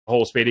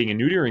whole spading and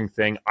neutering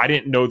thing, I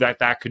didn't know that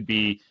that could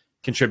be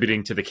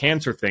contributing to the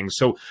cancer thing.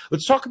 So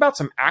let's talk about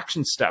some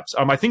action steps.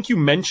 I think you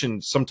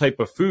mentioned some type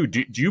of food.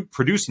 Do you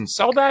produce and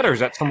sell that, or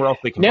is that somewhere else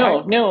they can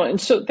buy? No. And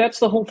so that's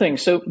the whole thing.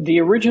 So the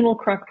original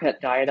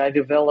Crock-Pot diet I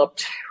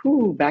developed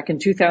back in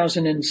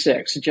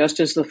 2006, just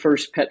as the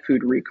first pet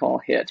food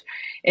recall hit.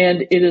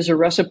 And it is a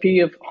recipe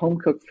of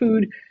home-cooked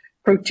food,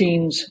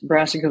 proteins,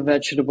 brassica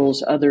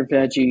vegetables, other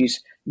veggies,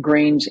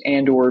 grains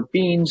and or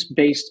beans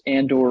based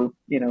and or,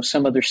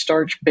 some other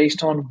starch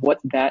based on what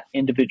that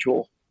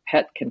individual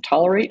pet can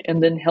tolerate,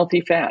 and then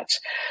healthy fats.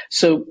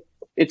 So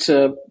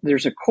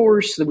there's a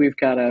course that we've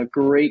got a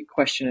great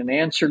question and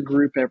answer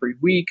group every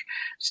week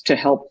to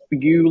help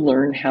you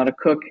learn how to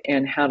cook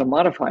and how to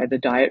modify the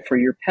diet for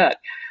your pet.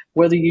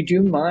 Whether you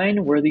do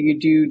mine, whether you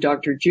do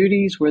Dr.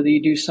 Judy's, whether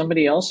you do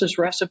somebody else's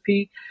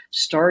recipe,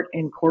 start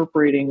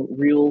incorporating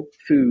real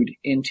food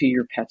into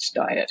your pet's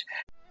diet.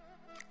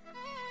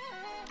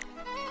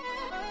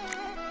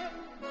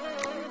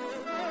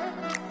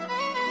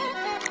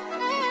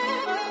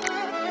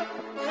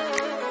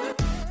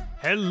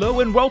 Hello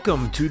and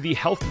welcome to the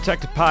Health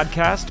Detective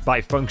Podcast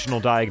by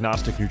Functional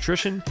Diagnostic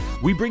Nutrition.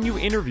 We bring you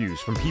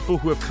interviews from people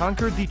who have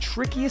conquered the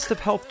trickiest of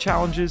health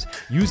challenges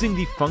using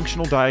the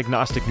functional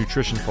diagnostic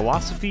nutrition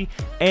philosophy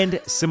and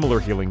similar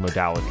healing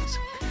modalities.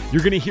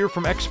 You're going to hear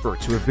from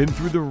experts who have been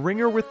through the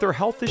ringer with their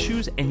health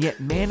issues and yet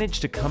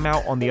managed to come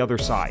out on the other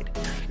side.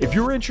 If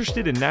you're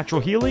interested in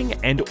natural healing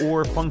and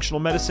or functional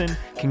medicine,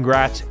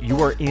 congrats,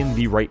 you are in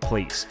the right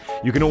place.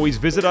 You can always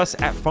visit us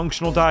at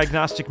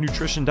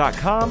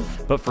functionaldiagnosticnutrition.com,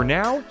 but for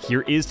now,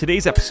 here is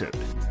today's episode.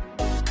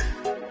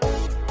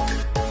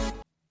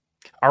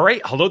 All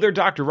right, hello there,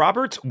 Dr.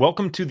 Roberts.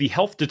 Welcome to the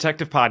Health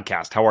Detective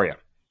Podcast. How are you?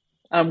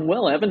 I'm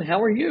well, Evan.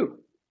 How are you?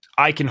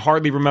 I can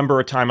hardly remember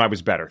a time I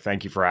was better.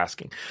 Thank you for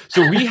asking.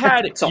 So we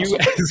had awesome.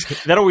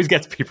 That always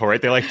gets people,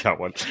 right? They like that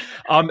one.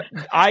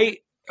 I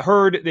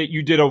heard that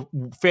you did a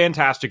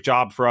fantastic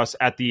job for us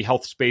at the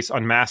Health Space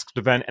Unmasked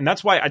event. And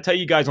that's why I tell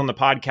you guys on the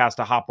podcast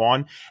to hop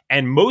on.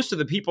 And most of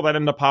the people that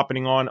end up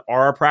hopping on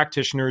are our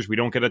practitioners. We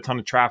don't get a ton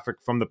of traffic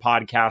from the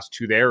podcast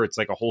to there. It's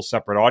like a whole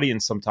separate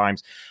audience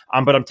sometimes.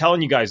 But I'm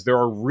telling you guys, there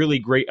are really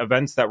great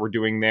events that we're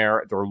doing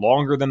there. They're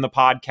longer than the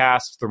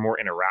podcasts. They're more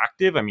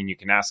interactive. I mean, you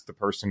can ask the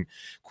person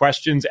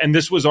questions. And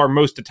this was our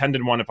most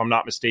attended one, if I'm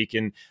not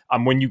mistaken.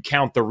 When you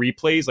count the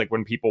replays, like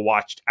when people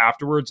watched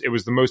afterwards, it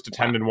was the most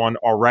attended one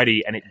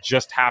already. And it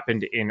just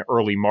happened in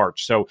early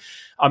March. So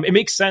it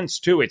makes sense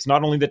too. It's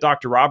not only that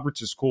Dr.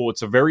 Roberts is cool,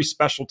 it's a very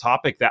special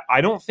topic that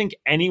I don't think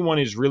anyone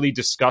is really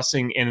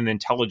discussing in an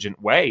intelligent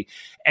way.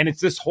 And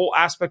it's this whole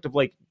aspect of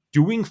like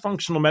doing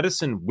functional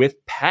medicine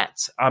with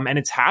pets. And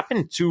it's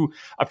happened to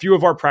a few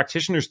of our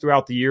practitioners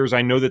throughout the years.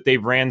 I know that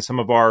they've ran some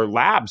of our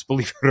labs,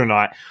 believe it or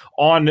not,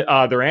 on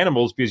their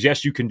animals, because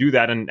yes, you can do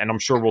that. And I'm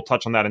sure we'll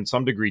touch on that in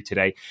some degree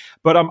today.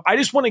 But I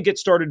just want to get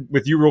started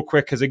with you real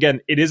quick, because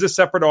again, it is a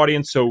separate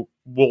audience, so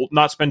we'll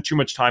not spend too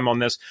much time on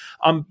this.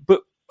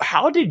 But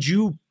how did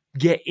you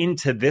get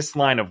into this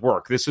line of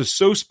work? This is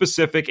so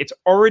specific. It's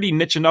already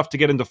niche enough to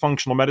get into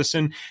functional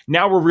medicine.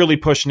 Now we're really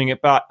pushing it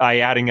by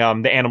adding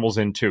the animals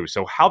in too.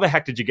 So how the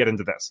heck did you get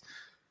into this?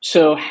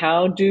 So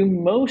how do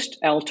most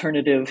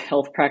alternative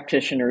health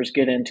practitioners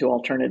get into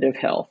alternative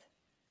health?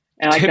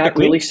 And I got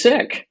really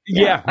sick.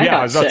 I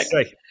was about to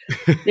say.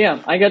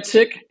 Yeah, I got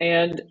sick,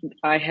 and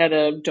I had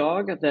a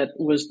dog that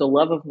was the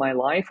love of my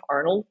life,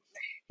 Arnold.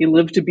 He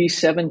lived to be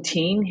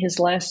 17. His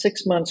last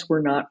 6 months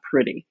were not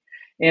pretty.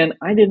 And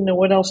I didn't know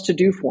what else to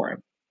do for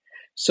him.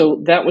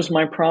 So that was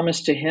my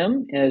promise to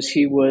him as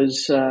he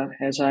was,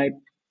 as I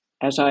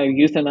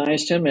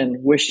euthanized him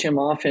and wished him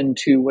off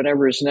into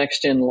whatever is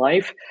next in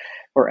life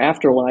or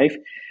afterlife.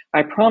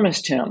 I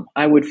promised him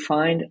I would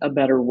find a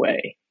better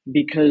way,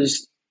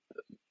 because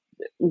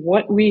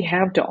what we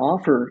have to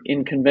offer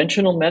in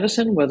conventional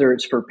medicine, whether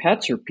it's for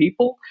pets or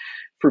people,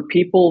 for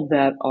people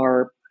that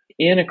are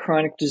in a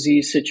chronic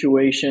disease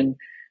situation,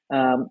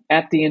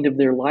 at the end of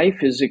their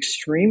life is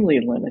extremely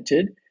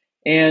limited.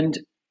 And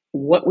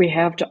what we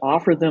have to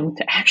offer them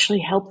to actually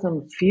help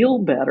them feel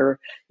better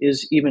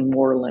is even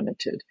more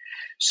limited.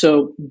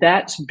 So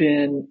that's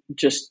been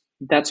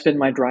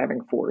my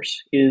driving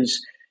force,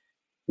 is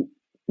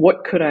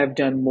what could I have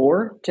done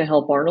more to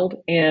help Arnold?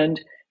 And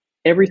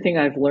everything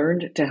I've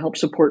learned to help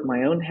support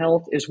my own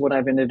health is what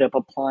I've ended up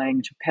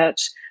applying to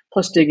pets,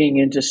 plus digging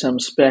into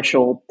some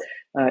special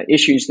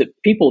issues that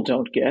people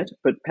don't get,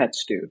 but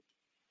pets do.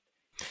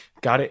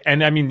 Got it.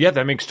 And I mean, yeah,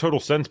 that makes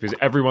total sense, because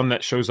everyone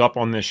that shows up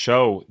on this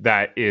show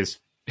that is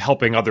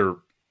helping other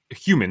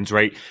humans,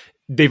 right?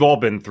 They've all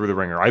been through the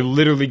ringer. I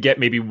literally get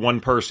maybe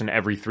one person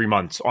every 3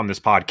 months on this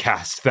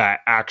podcast that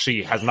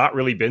actually has not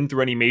really been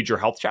through any major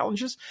health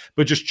challenges,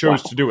 but just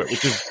chose to do it,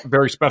 which is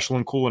very special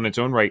and cool in its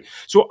own right.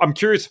 So I'm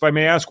curious, if I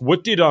may ask,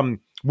 what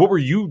were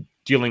you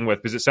dealing with?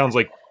 Because it sounds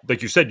like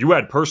you said, you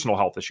had personal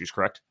health issues,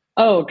 correct?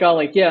 Oh,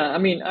 golly. Yeah. I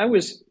mean, I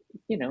was,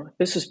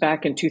 this is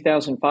back in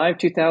 2005,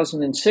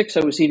 2006.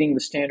 I was eating the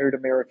standard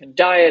American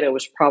diet. I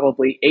was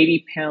probably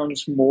 80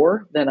 pounds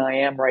more than I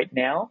am right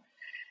now.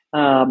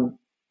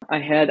 I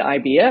had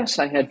IBS,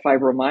 I had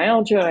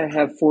fibromyalgia, I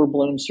have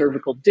full-blown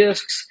cervical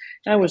discs.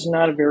 I was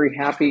not a very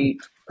happy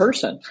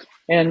person.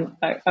 And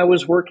I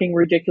was working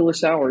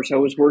ridiculous hours. I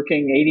was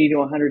working 80 to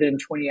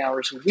 120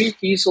 hours a week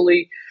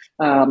easily.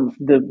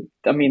 The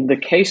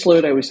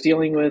caseload I was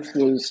dealing with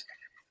was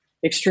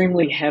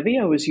extremely heavy.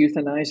 I was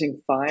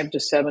euthanizing 5 to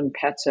 7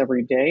 pets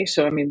every day.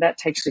 So, that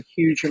takes a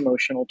huge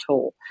emotional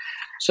toll.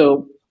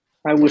 So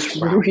I was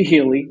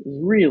really,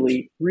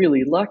 really,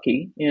 really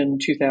lucky in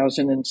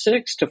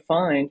 2006 to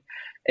find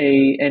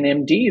an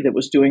MD that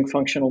was doing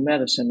functional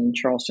medicine in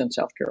Charleston,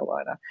 South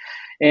Carolina.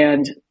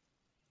 And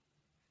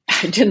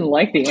I didn't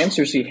like the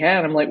answers he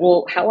had. I'm like,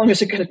 well, how long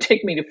is it going to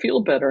take me to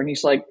feel better? And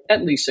he's like,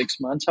 at least 6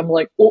 months. I'm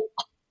like, well,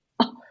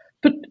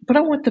 but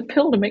I want the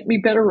pill to make me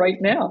better right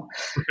now.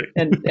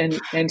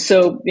 And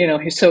so,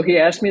 so he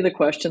asked me the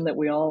question that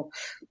we all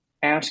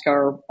ask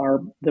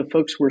the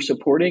folks we're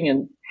supporting,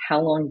 and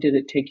how long did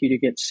it take you to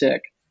get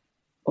sick?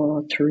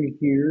 3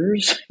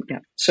 years. Yeah.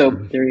 So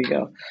there you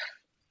go.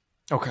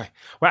 Okay.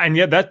 Well, and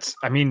yeah, that's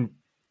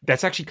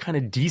actually kind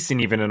of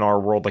decent even in our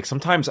world. Like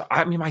sometimes,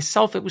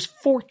 myself, it was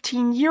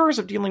 14 years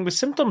of dealing with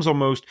symptoms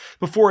almost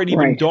before it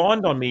even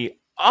dawned on me,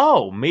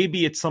 oh,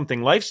 maybe it's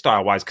something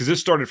lifestyle wise, because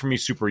this started for me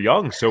super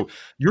young. So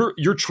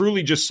you're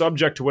truly just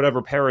subject to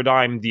whatever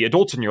paradigm the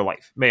adults in your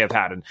life may have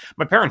had. And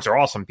my parents are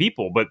awesome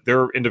people, but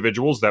they're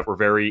individuals that were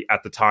very,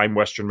 at the time,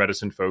 Western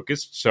medicine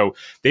focused. So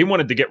they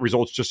wanted to get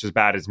results just as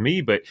bad as me,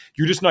 but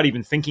you're just not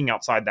even thinking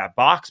outside that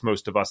box.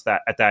 Most of us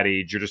that at that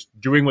age, you're just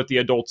doing what the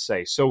adults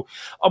say. So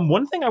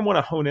one thing I want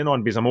to hone in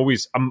on,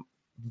 because I'm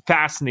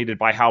fascinated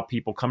by how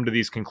people come to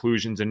these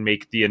conclusions and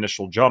make the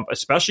initial jump,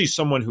 especially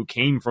someone who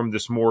came from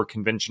this more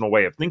conventional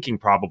way of thinking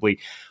probably.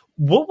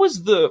 What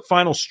was the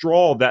final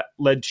straw that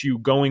led to you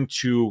going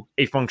to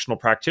a functional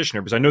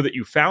practitioner? Because I know that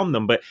you found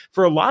them, but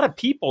for a lot of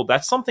people,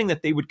 that's something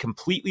that they would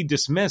completely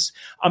dismiss.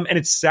 And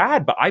it's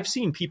sad, but I've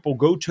seen people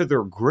go to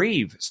their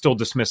grave still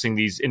dismissing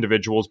these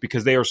individuals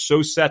because they are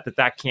so set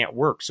that can't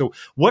work. So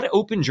what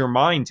opened your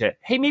mind to,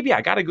 hey, maybe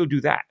I got to go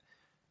do that?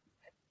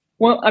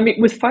 Well,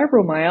 with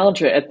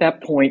fibromyalgia at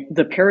that point,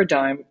 the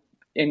paradigm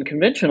in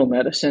conventional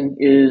medicine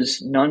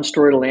is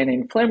nonsteroidal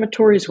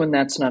anti-inflammatories. When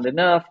that's not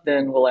enough,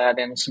 then we'll add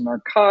in some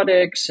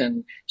narcotics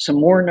and some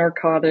more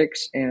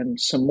narcotics and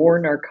some more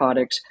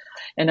narcotics.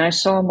 And I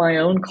saw my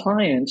own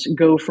clients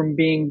go from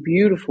being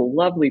beautiful,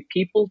 lovely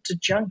people to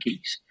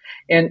junkies,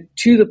 and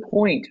to the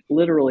point,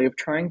 literally, of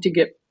trying to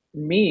get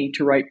me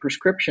to write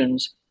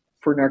prescriptions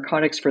for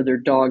narcotics for their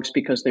dogs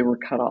because they were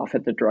cut off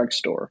at the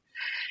drugstore.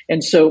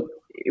 And so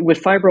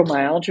with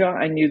fibromyalgia,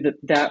 I knew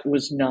that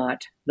was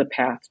not the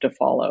path to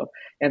follow.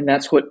 And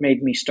that's what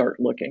made me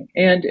start looking.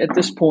 And at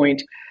this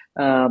point,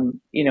 I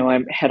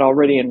had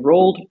already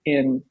enrolled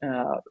in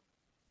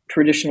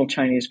traditional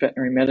Chinese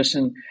veterinary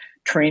medicine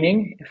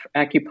training,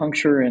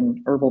 acupuncture and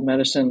herbal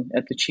medicine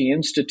at the Qi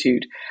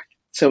Institute.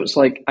 So it's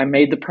like I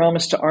made the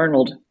promise to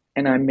Arnold,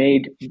 and I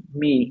made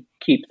me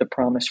keep the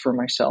promise for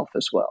myself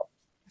as well.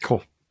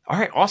 Cool. All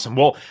right. Awesome.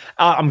 Well,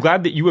 I'm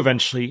glad that you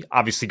eventually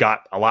obviously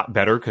got a lot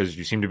better, because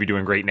you seem to be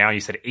doing great now.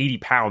 You said 80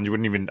 pounds. I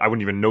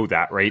wouldn't even know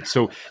that. Right.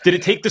 So did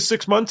it take the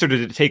 6 months, or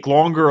did it take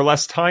longer or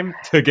less time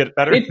to get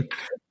better?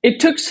 It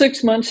took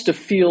 6 months to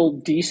feel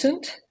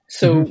decent.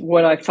 So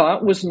what I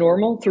thought was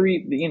normal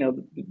 3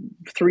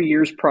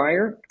 years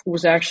prior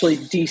was actually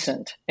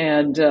decent.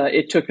 And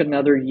it took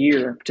another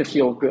year to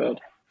feel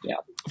good. Yeah.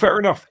 Fair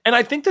enough. And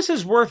I think this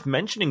is worth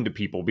mentioning to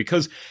people,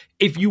 because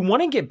if you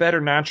want to get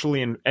better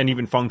naturally and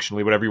even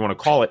functionally, whatever you want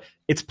to call it,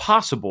 it's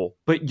possible,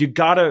 but you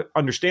got to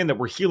understand that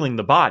we're healing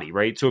the body,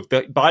 right? So if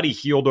the body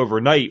healed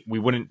overnight, we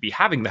wouldn't be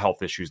having the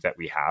health issues that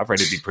we have, right?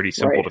 It'd be pretty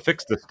simple to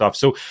fix this stuff.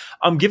 So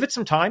give it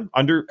some time,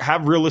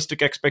 have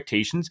realistic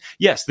expectations.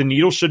 Yes, the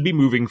needle should be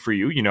moving for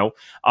you,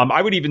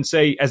 I would even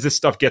say as this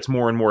stuff gets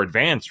more and more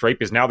advanced, right?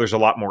 Because now there's a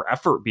lot more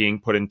effort being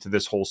put into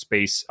this whole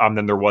space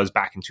than there was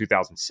back in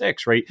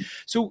 2006, right?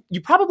 So you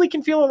probably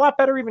can feel a lot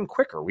better even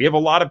quicker. We have a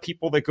lot of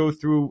people that go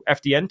through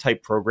FDN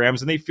type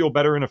programs and they feel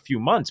better in a few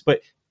months, but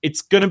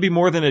it's going to be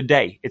more than a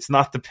day. It's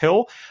not the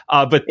pill.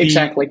 But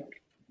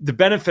the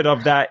benefit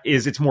of that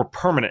is it's more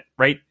permanent,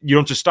 right? You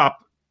don't just stop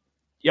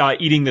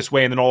eating this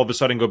way and then all of a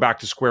sudden go back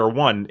to square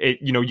one.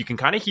 You can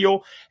kind of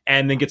heal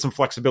and then get some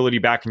flexibility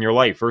back in your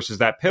life, versus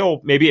that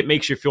pill. Maybe it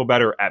makes you feel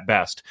better at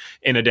best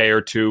in a day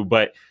or two,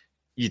 but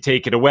you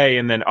take it away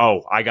and then,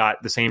 I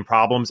got the same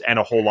problems and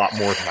a whole lot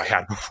more than I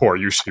had before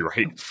usually,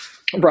 right?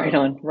 Right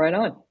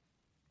on.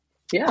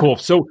 Yeah. Cool.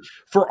 So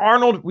for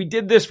Arnold, we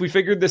did this, we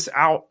figured this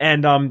out.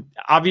 And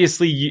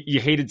obviously you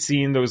hated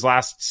seeing those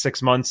last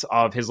 6 months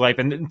of his life,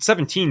 and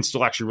 17 is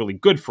still actually really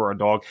good for a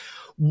dog.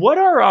 What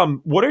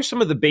are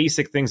some of the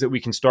basic things that we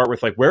can start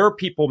with? Like, where are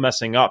people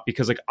messing up?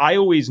 Because I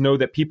always know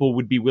that people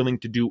would be willing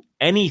to do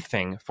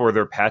anything for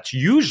their pets,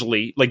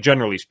 usually,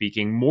 generally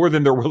speaking, more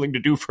than they're willing to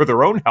do for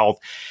their own health.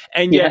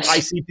 And yet I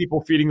see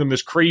people feeding them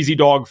this crazy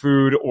dog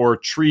food or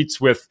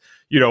treats with,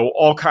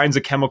 all kinds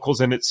of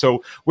chemicals in it.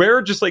 So where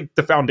are just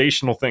the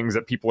foundational things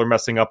that people are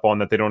messing up on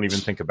that they don't even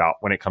think about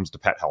when it comes to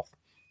pet health?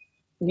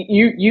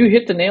 You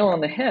hit the nail on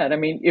the head.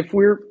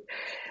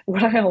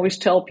 what I always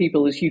tell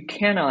people is you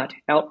cannot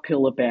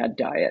outpill a bad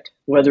diet,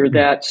 whether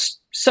that's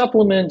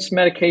supplements,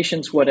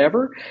 medications,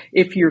 whatever.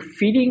 If you're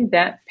feeding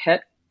that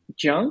pet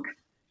junk,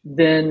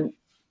 then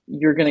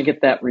you're going to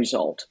get that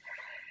result.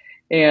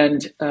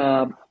 And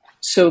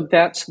so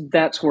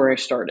that's where I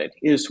started,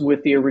 is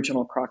with the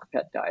original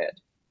Crock-Pet diet.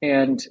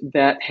 And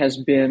that has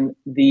been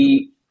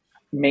the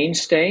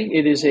mainstay.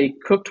 It is a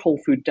cooked whole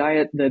food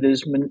diet that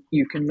is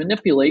you can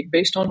manipulate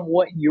based on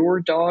what your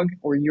dog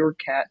or your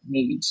cat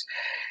needs.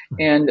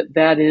 And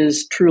that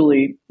is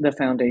truly the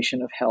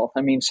foundation of health.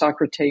 I mean,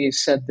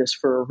 Socrates said this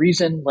for a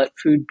reason: let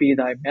food be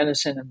thy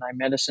medicine and thy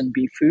medicine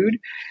be food.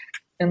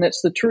 And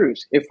that's the truth.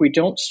 If we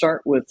don't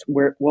start with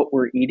what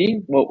we're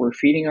eating, what we're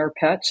feeding our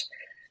pets,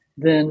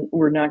 then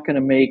we're not going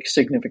to make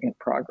significant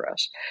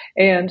progress.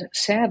 And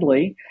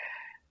sadly,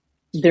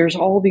 there's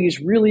all these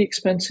really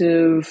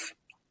expensive,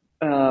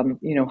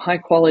 high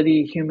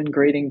quality, human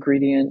grade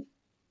ingredient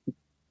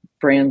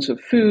brands of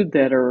food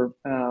that are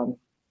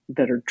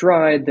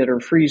dried, that are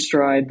freeze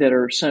dried, that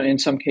are in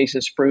some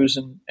cases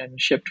frozen and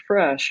shipped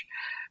fresh.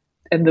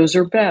 And those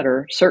are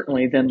better,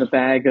 certainly, than the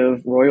bag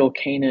of Royal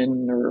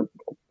Canin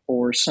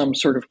or some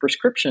sort of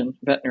prescription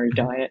veterinary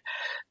diet.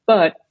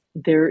 But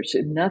there's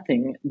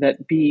nothing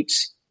that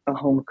beats a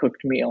home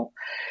cooked meal.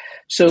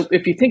 So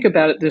if you think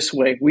about it this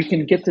way, we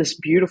can get this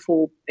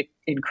beautiful,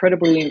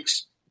 incredibly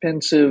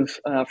expensive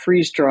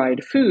freeze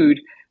dried food,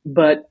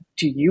 but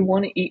do you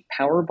want to eat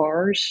power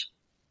bars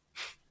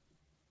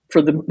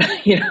for the,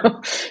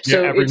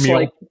 So every it's meal.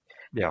 like,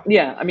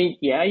 yeah. I mean,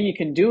 you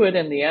can do it,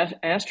 and the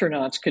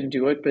astronauts can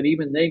do it, but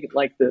even they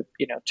like to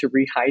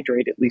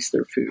rehydrate at least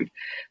their food.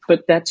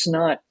 But that's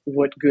not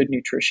what good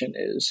nutrition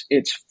is.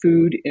 It's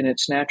food in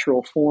its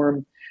natural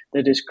form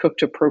that is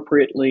cooked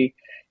appropriately.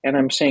 And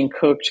I'm saying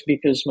cooked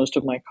because most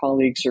of my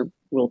colleagues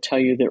will tell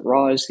you that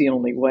raw is the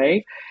only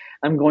way.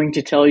 I'm going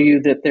to tell you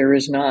that there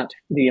is not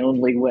the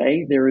only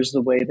way. There is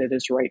the way that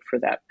is right for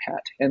that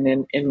pet. And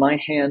then in my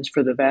hands,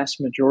 for the vast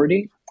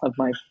majority of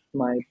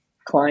my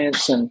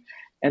clients and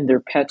their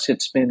pets,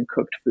 it's been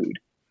cooked food.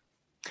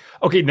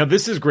 Okay, now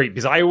this is great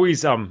because I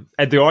always,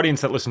 at the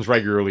audience that listens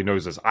regularly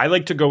knows this, I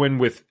like to go in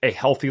with a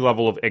healthy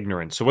level of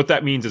ignorance. So what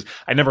that means is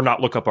I never not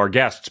look up our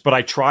guests, but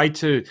I try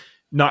to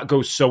not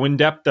go so in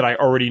depth that I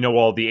already know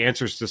all the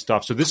answers to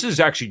stuff. So this is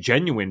actually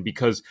genuine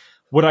because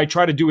what I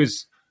try to do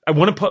is I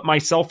want to put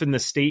myself in the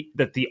state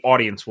that the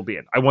audience will be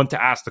in. I want to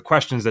ask the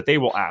questions that they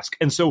will ask.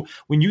 And so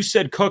when you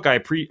said cooked, I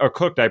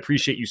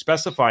appreciate you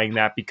specifying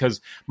that, because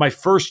my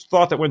first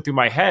thought that went through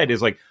my head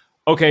is like,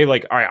 okay,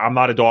 like, all right, I'm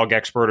not a dog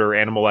expert or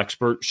animal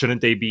expert.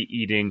 Shouldn't they be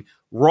eating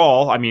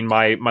raw? I mean,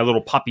 my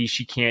little puppy,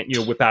 she can't,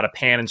 whip out a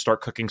pan and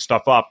start cooking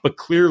stuff up. But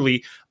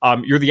clearly,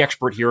 you're the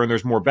expert here, and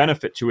there's more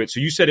benefit to it.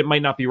 So you said it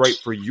might not be right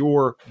for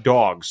your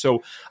dog.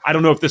 So I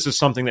don't know if this is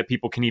something that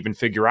people can even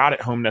figure out at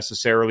home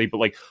necessarily. But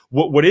like,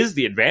 what is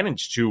the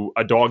advantage to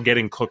a dog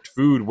getting cooked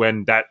food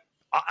when that,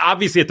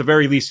 obviously, at the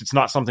very least, it's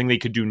not something they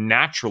could do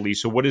naturally.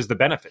 So what is the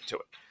benefit to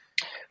it?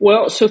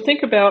 Well, so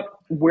think about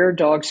where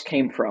dogs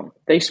came from.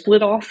 They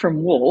split off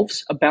from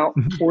wolves about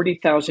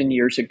 40,000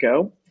 years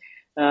ago.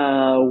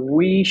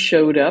 Homo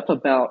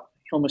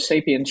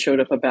sapiens showed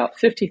up about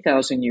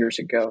 50,000 years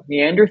ago.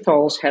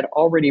 Neanderthals had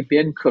already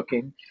been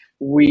cooking.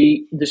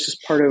 This is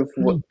part of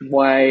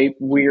why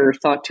we're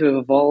thought to have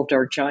evolved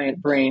our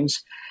giant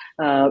brains,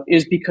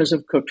 is because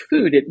of cooked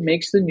food. It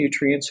makes the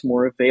nutrients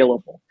more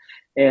available.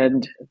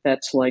 And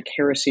that's like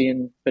heresy,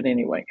 but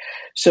anyway.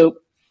 So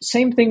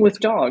same thing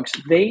with dogs.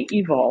 They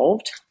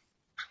evolved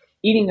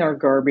eating our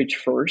garbage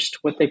first,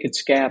 what they could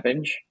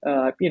scavenge.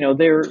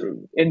 They're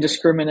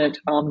indiscriminate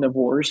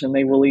omnivores, and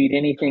they will eat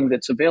anything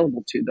that's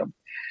available to them.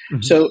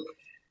 Mm-hmm. So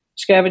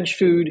scavenge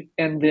food,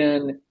 and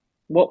then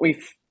what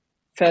we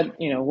fed,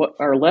 what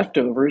our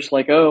leftovers,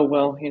 like, throw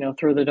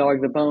the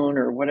dog the bone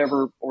or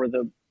whatever, or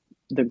the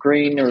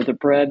grain or the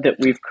bread that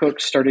we've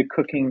started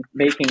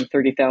baking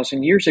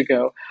 30,000 years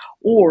ago.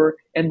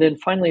 And then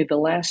finally, the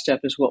last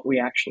step is what we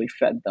actually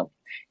fed them.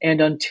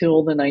 And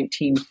until the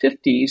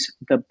 1950s,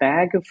 the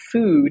bag of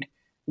food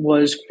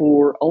was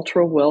for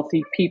ultra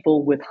wealthy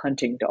people with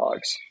hunting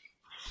dogs.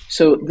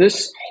 So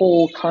this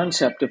whole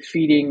concept of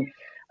feeding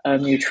a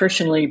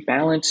nutritionally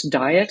balanced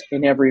diet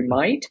in every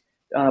bite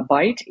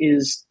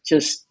is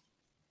just,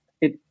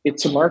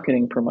 it's a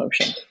marketing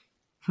promotion.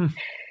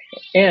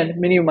 And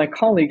many of my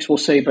colleagues will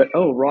say, but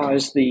raw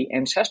is the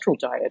ancestral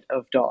diet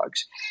of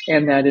dogs.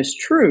 And that is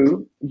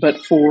true, but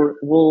for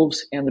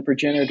wolves and the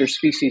progenitor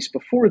species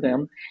before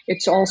them,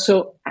 it's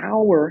also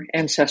our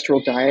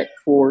ancestral diet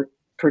for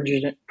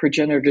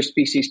progenitor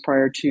species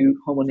prior to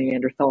Homo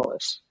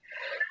neanderthalis.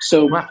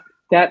 So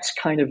That's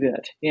kind of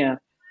it. Yeah.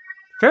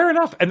 Fair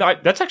enough. And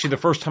that's actually the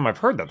first time I've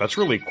heard that. That's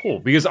really cool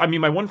because, I mean,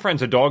 my one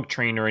friend's a dog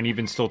trainer, and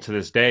even still to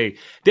this day,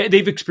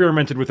 they've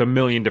experimented with a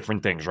million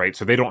different things, right?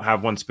 So they don't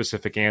have one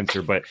specific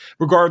answer. But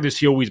regardless,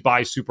 he always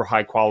buys super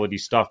high quality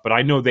stuff. But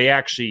I know they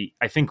actually,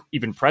 I think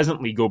even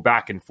presently, go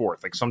back and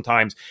forth. Like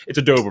sometimes it's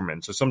a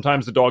Doberman. So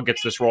sometimes the dog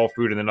gets this raw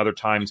food, and then other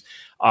times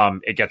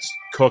it gets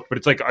cooked. But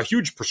it's like a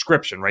huge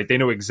prescription, right? They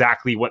know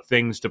exactly what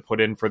things to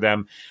put in for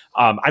them.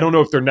 I don't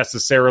know if they're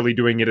necessarily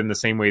doing it in the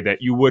same way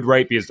that you would,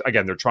 right? Because,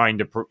 again, they're trying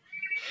to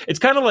it's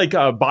kind of like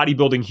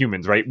bodybuilding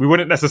humans, right? We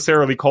wouldn't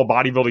necessarily call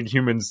bodybuilding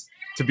humans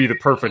to be the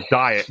perfect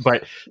diet,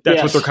 but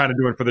that's what they're kind of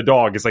doing for the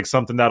dog. It's like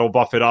something that'll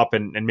buff it up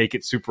and make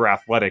it super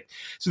athletic.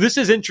 So this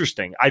is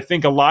interesting. I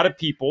think a lot of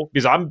people,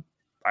 because I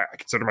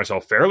consider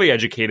myself fairly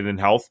educated in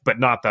health, but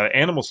not the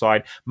animal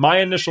side. My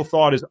initial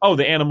thought is,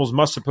 the animals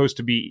must supposed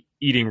to be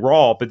eating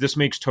raw, but this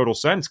makes total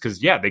sense because,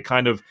 they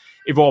kind of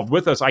evolved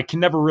with us. I can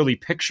never really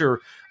picture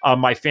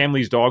my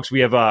family's dogs.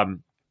 We have a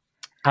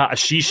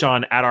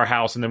Shishan at our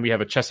house, and then we have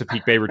a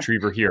Chesapeake Bay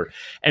Retriever here.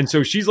 And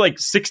so she's like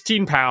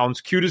 16 pounds,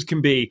 cute as can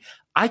be.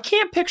 I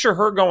can't picture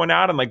her going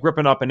out and like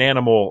ripping up an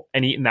animal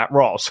and eating that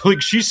raw. So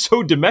like she's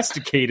so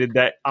domesticated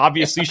that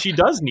obviously she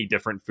does need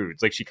different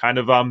foods. Like she kind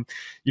of,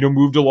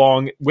 moved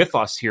along with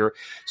us here.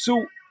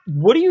 So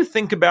what do you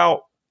think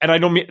about, and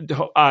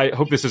I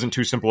hope this isn't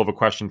too simple of a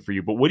question for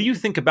you, but what do you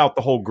think about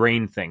the whole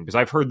grain thing? Because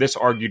I've heard this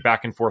argued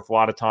back and forth a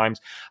lot of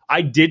times.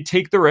 I did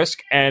take the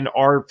risk, and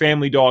our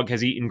family dog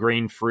has eaten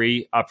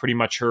grain-free pretty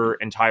much her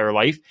entire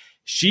life.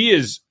 She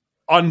is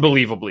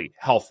unbelievably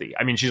healthy.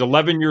 I mean, she's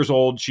 11 years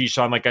old.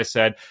 Shishan, like I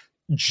said,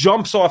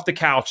 jumps off the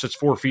couch that's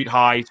 4 feet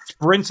high,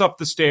 sprints up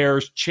the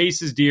stairs,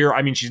 chases deer.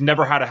 I mean, she's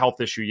never had a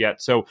health issue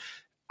yet. So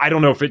I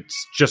don't know if it's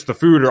just the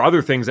food or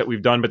other things that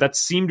we've done, but that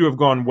seemed to have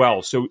gone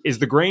well. So is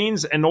the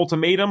grains an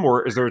ultimatum,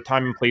 or is there a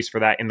time and place for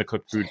that in the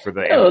cooked food for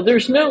the animals?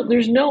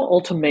 There's no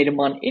ultimatum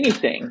on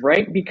anything,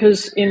 right?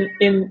 Because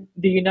in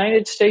the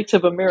United States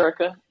of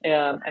America,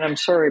 and I'm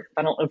sorry,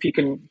 I don't know if you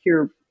can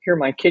hear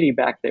my kitty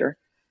back there.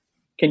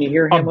 Can you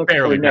hear him?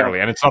 Barely,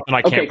 and it's something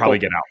I can't probably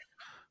get out.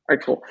 All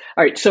right, cool.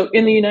 All right, so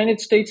in the United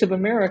States of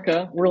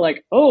America, we're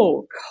like,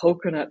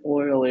 coconut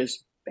oil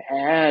is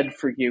bad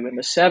for you in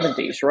the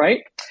 70s,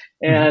 right?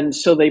 And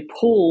so they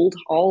pulled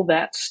all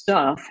that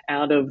stuff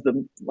out of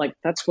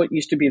that's what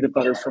used to be the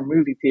butter from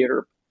movie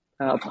theater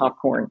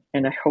popcorn.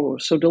 And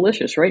so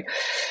delicious, right?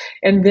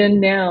 And then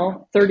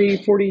now,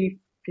 30, 40,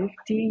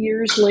 50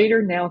 years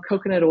later, now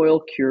coconut oil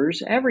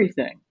cures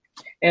everything.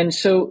 And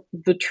so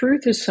the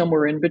truth is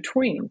somewhere in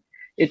between.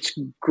 It's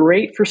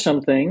great for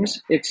some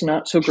things. It's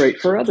not so great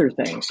for other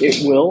things.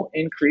 It will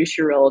increase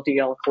your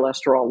LDL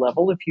cholesterol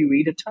level if you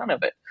eat a ton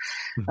of it.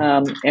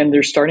 And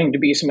there's starting to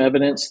be some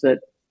evidence that,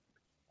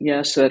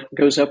 yes, that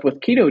goes up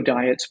with keto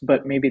diets,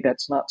 but maybe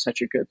that's not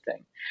such a good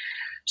thing.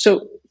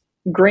 So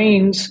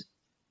grains,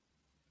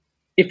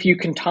 if you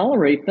can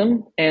tolerate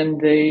them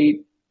and they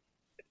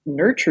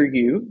nurture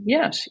you,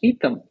 yes, eat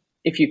them.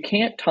 If you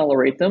can't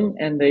tolerate them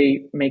and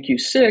they make you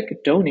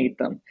sick, don't eat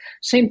them.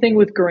 Same thing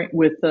with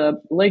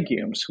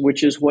legumes,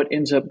 which is what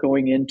ends up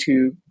going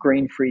into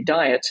grain-free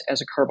diets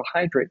as a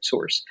carbohydrate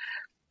source.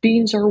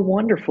 Beans are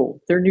wonderful.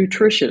 They're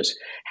nutritious.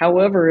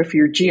 However, if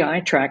your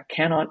GI tract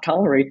cannot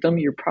tolerate them,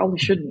 you probably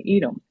shouldn't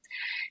eat them.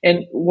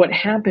 And what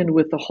happened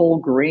with the whole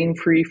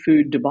grain-free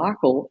food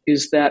debacle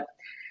is that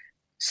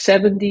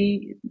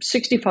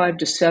 65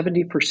 to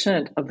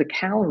 70% of the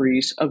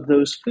calories of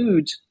those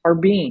foods are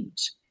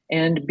beans.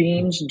 And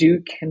beans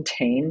do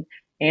contain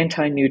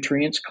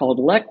anti-nutrients called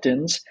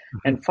lectins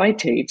and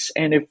phytates.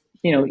 And if,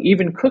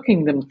 even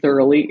cooking them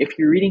thoroughly, if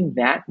you're eating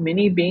that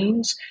many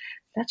beans,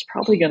 that's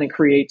probably going to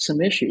create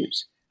some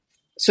issues.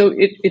 So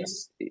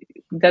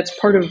that's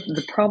part of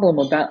the problem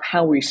about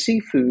how we see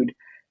food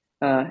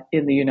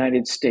in the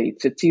United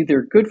States. It's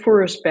either good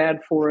for us,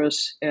 bad for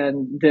us,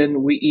 and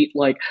then we eat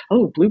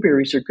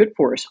blueberries are good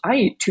for us. I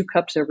eat 2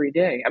 cups every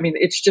day. I mean,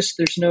 it's just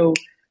there's no.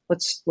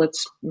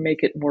 Let's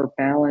make it more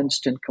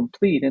balanced and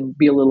complete and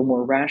be a little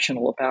more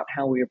rational about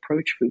how we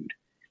approach food.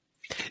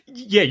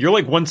 Yeah, you're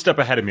like one step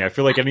ahead of me. I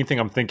feel like anything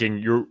I'm thinking,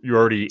 you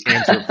already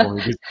answered for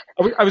me.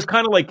 I was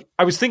kind of like,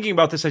 I was thinking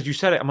about this as you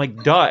said it. I'm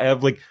like, duh,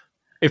 Ev, like,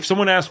 if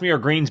someone asked me, are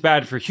grains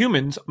bad for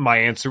humans? My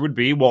answer would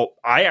be, well,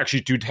 I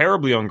actually do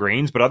terribly on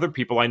grains, but other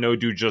people I know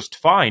do just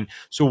fine.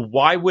 So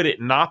why would it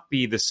not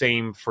be the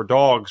same for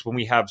dogs when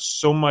we have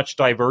so much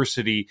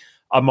diversity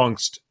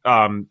amongst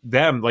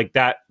them? Like,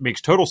 that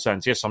makes total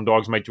sense. Yes, some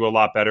dogs might do a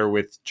lot better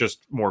with just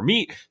more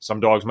meat. Some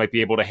dogs might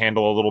be able to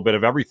handle a little bit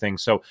of everything.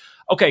 So,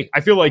 okay,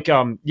 I feel like,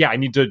 I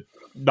need to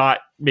not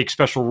make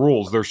special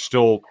rules. They're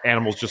still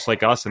animals just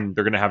like us, and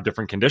they're going to have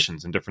different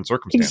conditions and different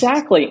circumstances.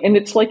 Exactly. And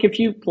it's like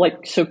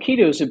so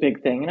keto is a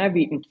big thing. And I've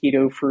eaten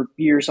keto for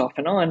years off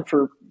and on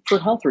for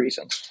health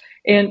reasons.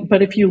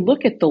 But if you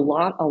look at a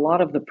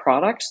lot of the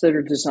products that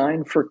are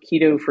designed for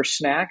keto for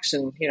snacks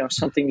and,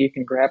 something you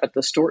can grab at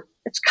the store,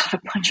 it's got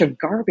a bunch of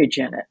garbage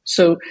in it.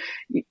 So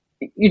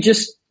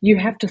you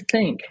have to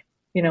think,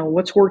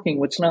 what's working,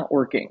 what's not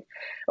working.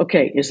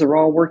 Okay, is the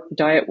raw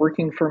diet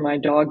working for my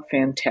dog?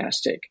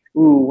 Fantastic.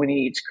 Ooh, when he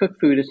eats cooked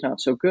food, it's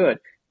not so good.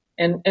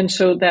 And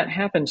so that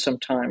happens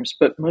sometimes,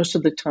 but most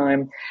of the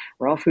time,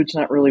 raw food's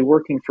not really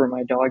working for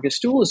my dog. His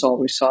stool is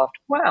always soft.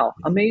 Wow,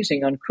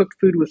 amazing. On cooked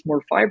food with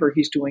more fiber,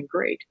 he's doing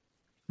great.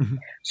 Mhm.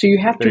 So you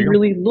have There to you go.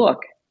 really look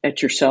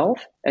at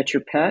yourself, at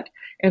your pet,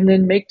 and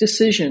then make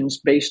decisions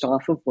based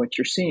off of what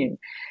you're seeing.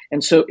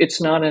 And so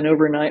it's not an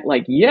overnight,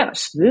 like,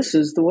 yes, this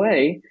is the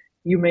way.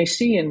 You may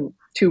see in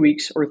 2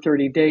 weeks or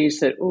 30 days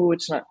that, oh,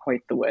 it's not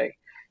quite the way.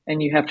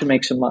 And you have to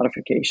make some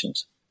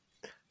modifications.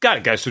 Got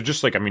it, guys. So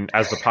just like, I mean,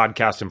 as the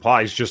podcast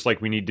implies, just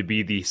like we need to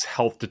be these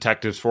health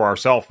detectives for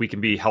ourselves, we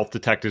can be health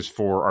detectives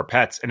for our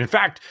pets. And in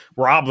fact,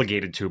 we're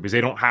obligated to, because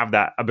they don't have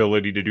that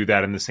ability to do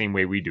that in the same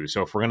way we do.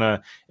 So if we're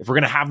gonna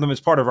have them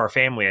as part of our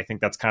family, I think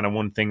that's kind of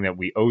one thing that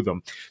we owe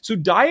them. So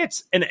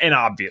diet's an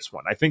obvious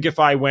one. I think if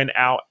I went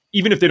out,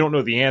 even if they don't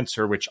know the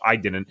answer, which I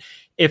didn't,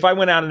 if I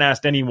went out and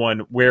asked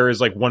anyone, where is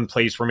like one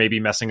place we're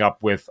maybe messing up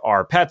with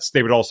our pets,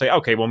 they would all say,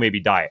 okay, well, maybe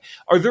diet.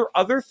 Are there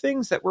other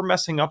things that we're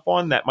messing up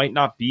on that might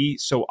not be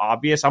so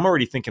obvious? I'm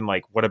already thinking,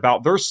 like, what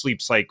about their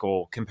sleep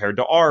cycle compared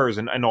to ours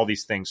and all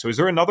these things? So is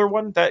there another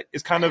one that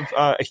is kind of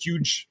a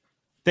huge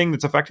thing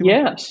that's affecting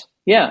them? Yes.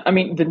 Yeah. I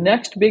mean, the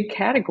next big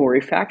category,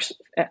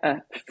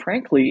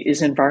 frankly,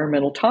 is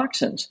environmental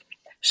toxins.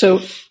 So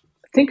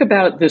think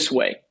about it this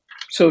way.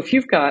 So if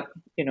you've got,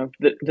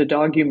 the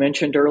dog you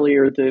mentioned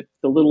earlier, the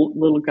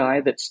little guy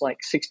that's like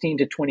 16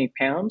 to 20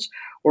 pounds,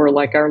 or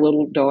like our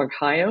little dog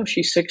Hayo,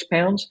 she's 6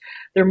 pounds,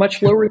 they're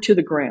much lower to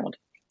the ground.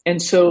 And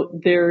so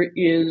there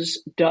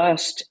is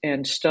dust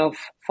and stuff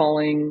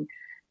falling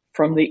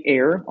from the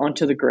air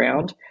onto the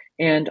ground.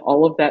 And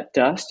all of that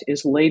dust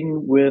is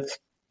laden with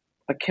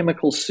a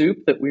chemical soup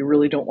that we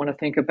really don't want to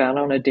think about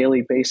on a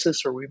daily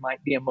basis, or we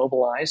might be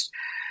immobilized.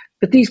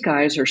 But these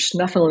guys are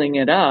snuffling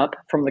it up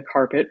from the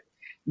carpet.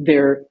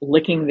 They're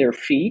licking their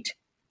feet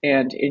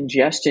and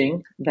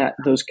ingesting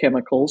those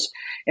chemicals.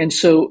 And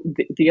so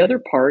the other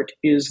part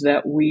is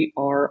that we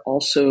are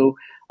also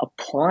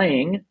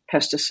applying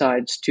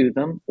pesticides to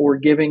them, or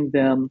giving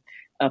them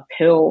a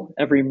pill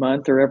every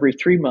month or every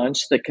 3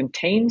 months that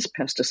contains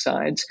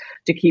pesticides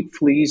to keep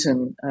fleas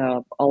and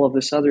all of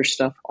this other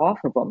stuff off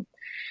of them.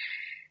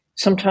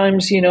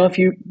 Sometimes,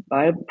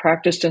 I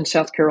practiced in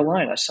South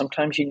Carolina,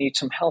 sometimes you need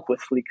some help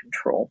with flea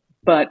control.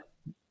 But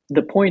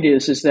the point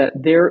is that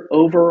their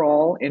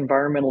overall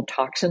environmental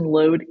toxin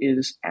load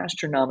is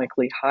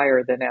astronomically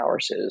higher than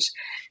ours is.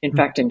 In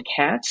fact, in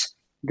cats,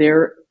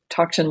 their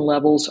toxin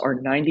levels are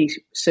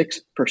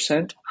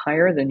 96%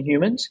 higher than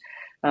humans.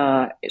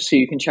 So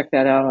you can check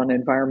that out on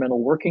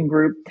Environmental Working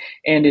Group.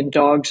 And in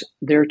dogs,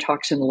 their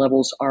toxin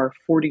levels are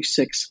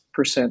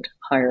 46%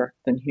 higher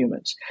than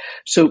humans.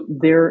 So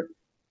their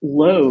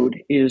load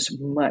is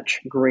much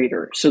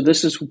greater. So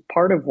this is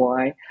part of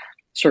why,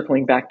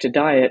 circling back to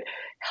diet,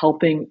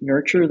 helping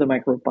nurture the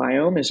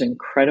microbiome is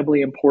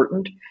incredibly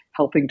important.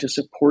 Helping to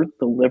support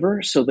the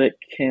liver so that it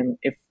can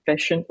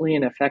efficiently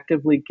and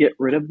effectively get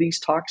rid of these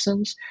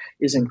toxins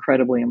is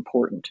incredibly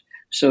important.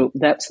 So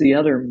that's the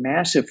other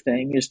massive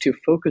thing, is to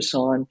focus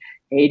on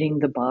aiding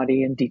the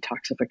body in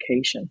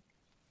detoxification.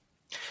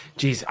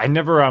 Geez, I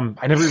never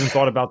even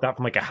thought about that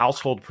from like a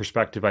household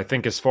perspective. I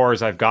think as far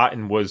as I've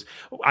gotten was,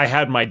 I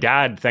had my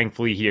dad,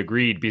 thankfully he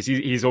agreed, because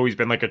he's always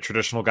been like a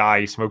traditional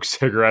guy. He smokes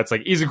cigarettes.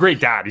 Like, he's a great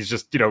dad. He's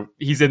just,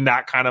 he's in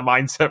that kind of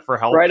mindset for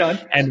health. Right on.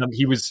 And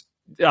he was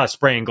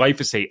spraying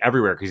glyphosate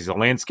everywhere because he's a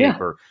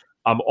landscaper,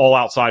 all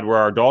outside where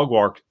our dog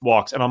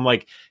walks. And I'm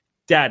like,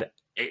 Dad,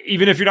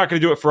 even if you're not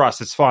going to do it for us,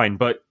 it's fine.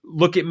 But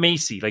look at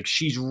Macy. Like,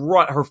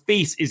 her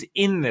face is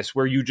in this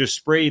where you just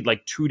sprayed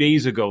like 2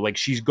 days ago. Like,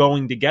 she's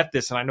going to get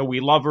this. And I know we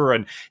love her.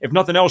 And if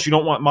nothing else, you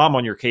don't want mom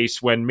on your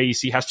case when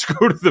Macy has to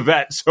go to the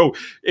vet. So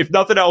if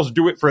nothing else,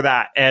 do it for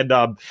that. And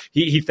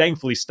he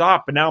thankfully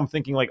stopped. But now I'm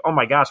thinking like, oh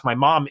my gosh, my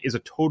mom is a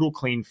total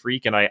clean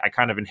freak. And I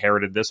kind of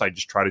inherited this. I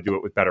just try to do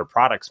it with better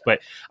products. But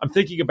I'm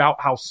thinking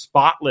about how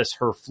spotless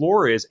her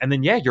floor is. And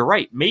then, yeah, you're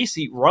right.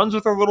 Macy runs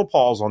with her little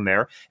paws on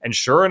there. And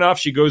sure enough,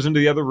 she goes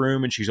into the other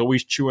room and she's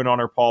always chewing on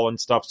her paw and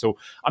stuff. So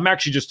I'm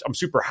actually I'm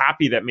super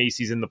happy that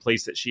Macy's in the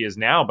place that she is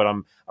now, but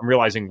I'm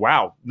realizing,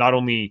 wow, not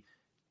only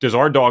does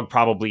our dog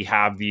probably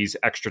have these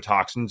extra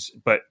toxins,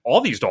 but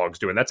all these dogs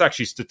do. And that's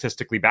actually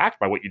statistically backed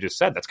by what you just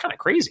said. That's kind of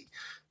crazy.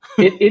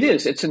 It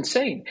is. It's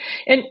insane.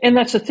 And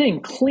that's the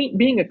thing.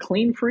 Being a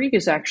clean freak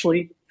is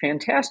actually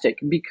fantastic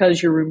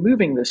because you're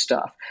removing this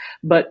stuff.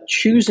 But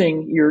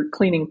choosing your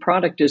cleaning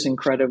product is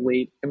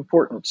incredibly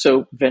important.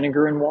 So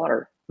vinegar and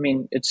water. I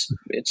mean, it's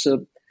a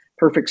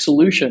perfect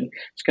solution.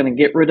 It's going to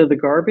get rid of the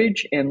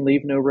garbage and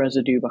leave no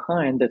residue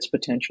behind that's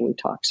potentially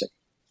toxic.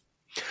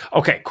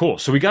 Okay, cool.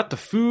 So we got the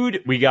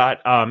food, we got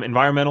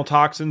environmental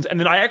toxins, and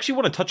then I actually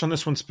want to touch on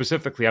this one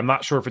specifically. I'm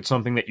not sure if it's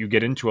something that you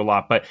get into a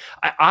lot, but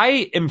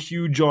I am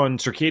huge on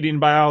circadian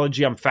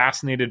biology. I'm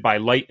fascinated by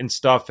light and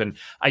stuff, and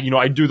I've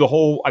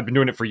been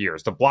doing it for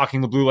years. The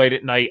blocking the blue light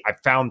at night, I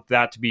found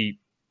that to be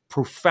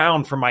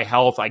profound for my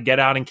health. I get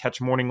out and catch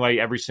morning light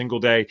every single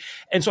day.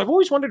 And so I've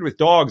always wondered with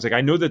dogs, like,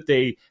 I know that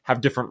they have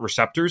different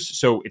receptors,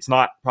 so it's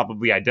not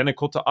probably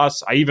identical to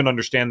us. I even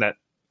understand that,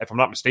 if I'm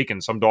not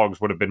mistaken, some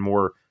dogs would have been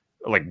more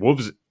like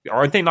wolves,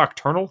 aren't they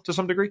nocturnal to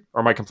some degree?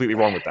 Or am I completely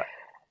wrong with that?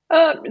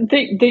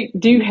 They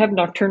do have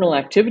nocturnal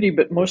activity,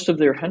 but most of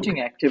their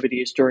hunting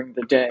activity is during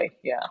the day.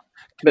 Yeah,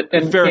 but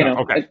Fair enough.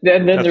 Okay, and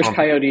then that's there's what I'm.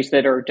 coyotes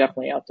that are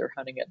definitely out there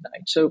hunting at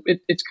night. So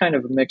it's kind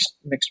of a mixed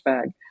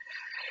bag.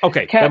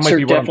 Okay, that Cats might are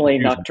be what I'm definitely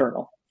confusing.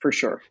 nocturnal for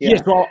sure.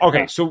 Yes. Yeah. Well, Uh,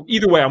 okay. So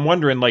either way, I'm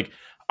wondering, like,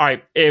 all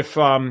right, if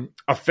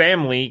a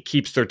family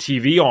keeps their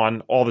TV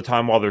on all the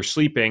time while they're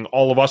sleeping,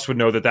 all of us would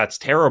know that that's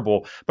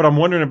terrible. But I'm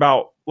wondering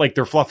about like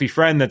their fluffy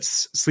friend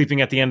that's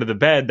sleeping at the end of the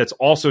bed that's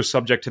also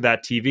subject to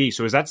that TV.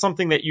 So is that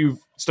something that you've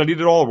studied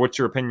at all, or what's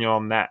your opinion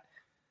on that?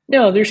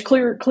 No, there's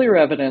clear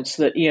evidence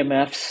that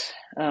EMFs,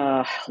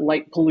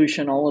 light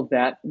pollution, all of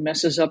that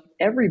messes up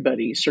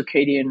everybody's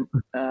circadian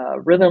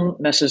rhythm,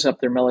 messes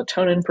up their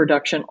melatonin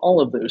production, all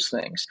of those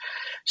things.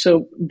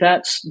 So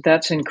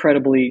that's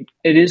incredibly.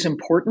 It is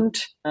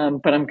important,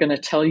 but I'm going to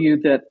tell you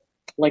that,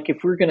 like,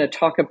 if we're going to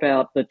talk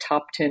about the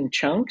top 10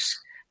 chunks,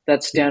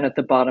 that's down at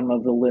the bottom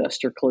of the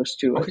list or close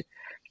to it. Okay.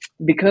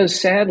 Because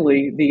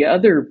sadly, the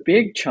other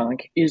big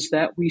chunk is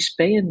that we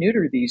spay and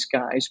neuter these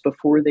guys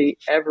before they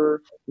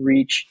ever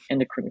reach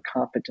endocrine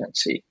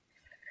competency.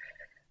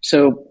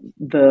 So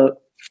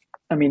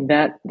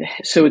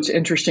so it's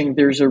interesting.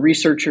 There's a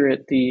researcher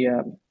at the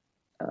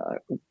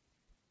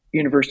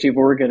University of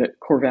Oregon at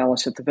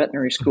Corvallis at the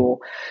veterinary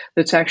school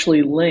that's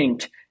actually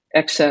linked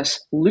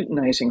excess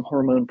luteinizing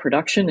hormone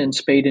production in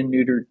spayed and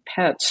neutered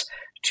pets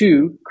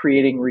to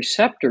creating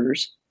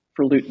receptors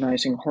for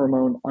luteinizing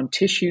hormone on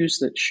tissues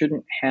that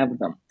shouldn't have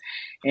them.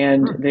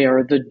 And they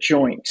are the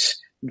joints,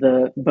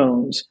 the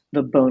bones,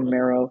 the bone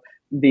marrow,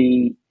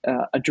 the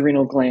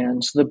adrenal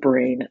glands, the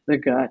brain, the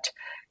gut.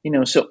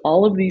 So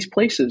all of these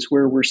places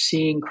where we're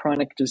seeing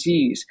chronic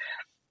disease.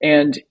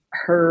 And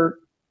her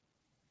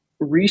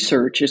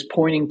research is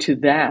pointing to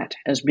that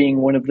as being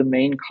one of the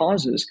main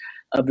causes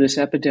of this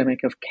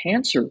epidemic of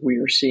cancer we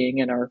are seeing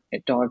in our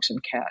dogs and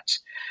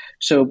cats.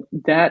 So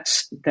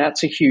that's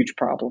a huge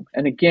problem.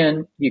 And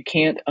again, you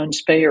can't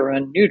unspay or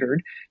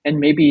unneutered,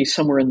 and maybe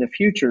somewhere in the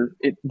future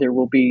there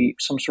will be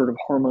some sort of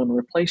hormone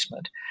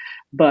replacement.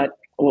 But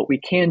what we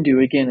can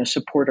do, again, is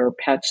support our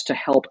pets to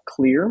help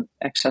clear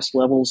excess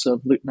levels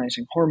of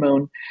luteinizing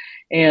hormone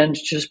and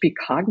just be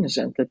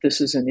cognizant that this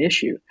is an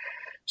issue.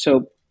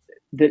 So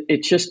that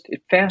it's just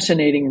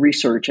fascinating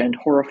research and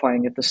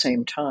horrifying at the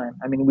same time.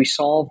 I mean, we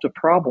solved a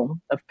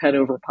problem of pet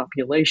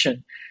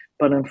overpopulation,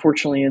 but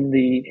unfortunately, in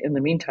the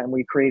meantime,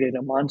 we created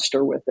a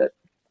monster with it.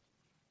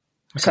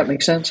 Does that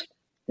make sense?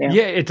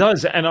 Yeah, it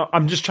does. And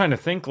I'm just trying to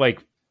think, like,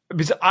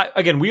 because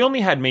we only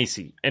had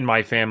Macy in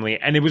my family,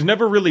 and it was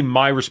never really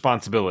my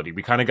responsibility.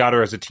 We kind of got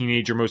her as a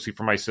teenager, mostly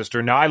for my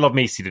sister. Now I love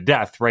Macy to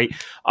death, right?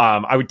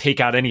 I would take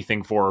out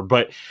anything for her,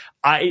 but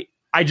I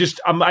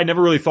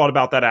never really thought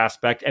about that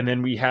aspect. And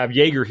then we have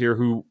Jaeger here,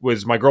 who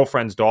was my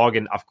girlfriend's dog,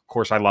 and of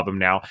course I love him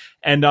now.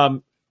 And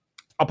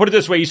I'll put it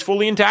this way: he's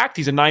fully intact.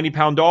 He's a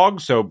 90-pound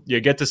dog, so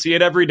you get to see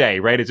it every day,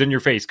 right? It's in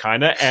your face,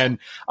 kind of. And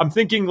I'm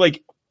thinking,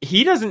 like,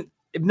 he doesn't.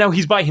 Now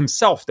he's by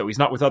himself, though. He's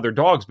not with other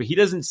dogs, but he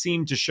doesn't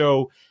seem to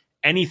show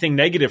anything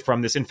negative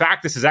from this. In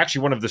fact, this is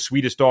actually one of the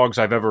sweetest dogs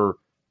I've ever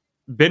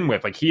been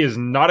with. Like, he is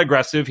not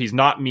aggressive. He's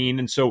not mean.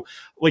 And so,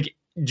 like,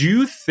 do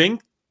you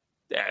think,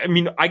 I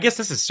mean, I guess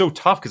this is so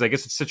tough because I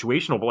guess it's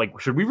situational, but like,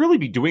 should we really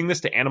be doing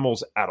this to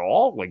animals at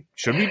all? Like,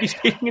 should we be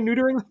spaying and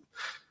neutering them?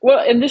 Well,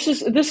 and this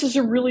is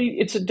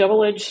it's a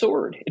double-edged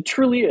sword. It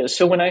truly is.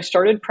 So when I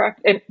started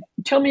practice, and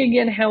tell me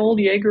again how old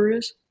Jaeger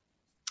is.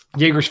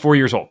 Jaeger's 4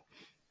 years old.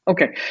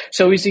 Okay,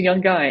 so he's a young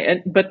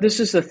guy, but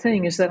this is the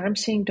thing: is that I'm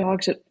seeing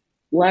dogs at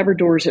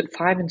Labradors at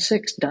 5 and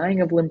 6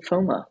 dying of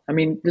lymphoma. I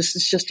mean, this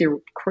is just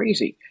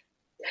crazy.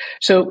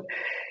 So,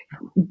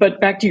 but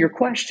back to your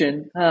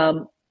question.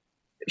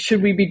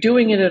 Should we be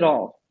doing it at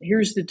all?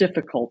 Here's the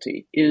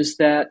difficulty: is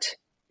that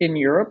in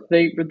Europe,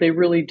 they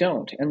really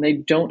don't, and they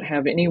don't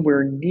have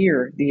anywhere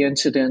near the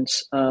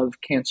incidence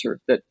of cancer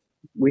that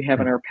we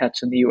have in our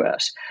pets in the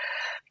U.S.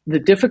 The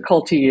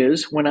difficulty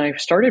is when I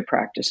started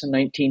practice in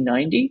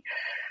 1990,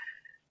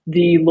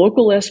 the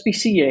local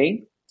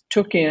SPCA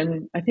took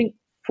in, I think,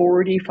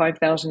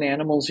 45,000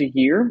 animals a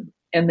year,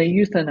 and they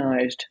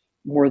euthanized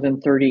more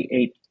than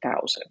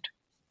 38,000.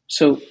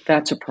 So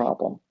that's a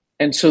problem.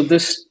 And so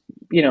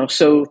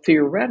so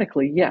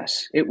theoretically,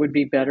 yes, it would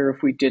be better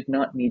if we did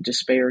not need to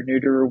spay or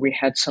neuter, or we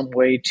had some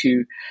way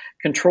to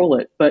control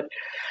it. But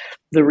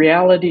the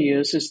reality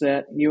is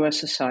that U.S.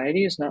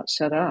 society is not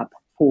set up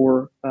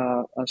for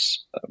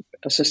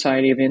a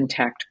society of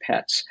intact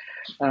pets.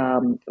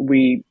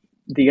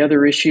 The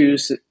other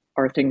issues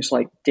are things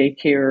like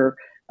daycare,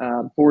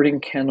 boarding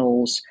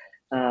kennels.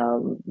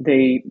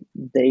 They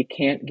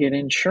can't get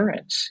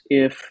insurance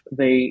if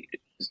they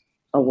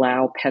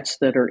allow pets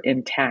that are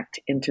intact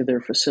into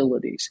their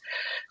facilities.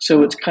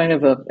 So it's kind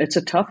of it's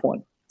a tough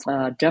one,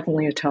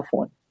 definitely a tough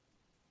one.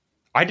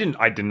 I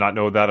did not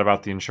know that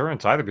about the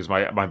insurance either, because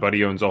my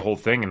buddy owns a whole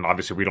thing, and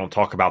obviously we don't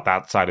talk about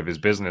that side of his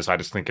business. I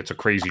just think it's a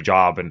crazy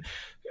job, and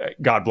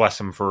God bless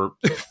him for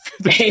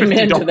the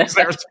Amen to $50 there.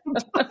 that.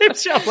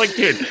 Sometimes. Yeah, I'm like,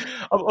 dude,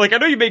 like I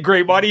know you make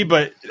great money,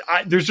 but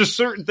there's just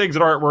certain things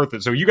that aren't worth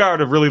it. So you got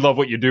to really love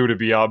what you do to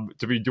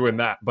be doing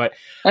that. But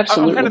I'm kind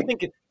of Absolutely.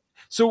 thinking.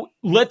 So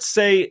let's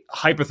say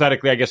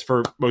hypothetically, I guess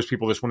for most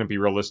people this wouldn't be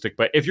realistic,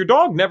 but if your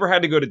dog never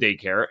had to go to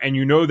daycare and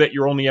you know that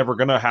you're only ever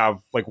going to have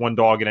like one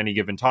dog at any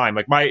given time,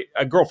 like my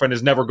girlfriend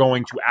is never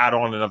going to add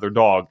on another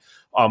dog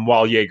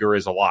while Jaeger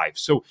is alive.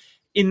 So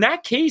in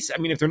that case, I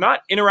mean, if they're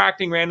not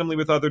interacting randomly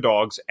with other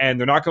dogs and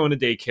they're not going to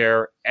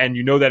daycare and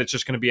you know that it's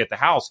just going to be at the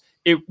house,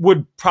 it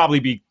would probably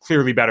be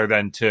clearly better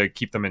than to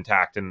keep them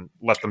intact and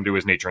let them do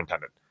as nature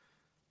intended.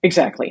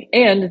 Exactly.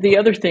 And the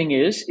other thing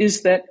is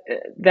that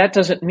that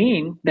doesn't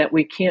mean that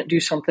we can't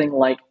do something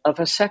like a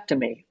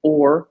vasectomy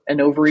or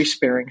an ovary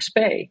sparing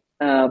spay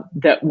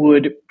that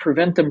would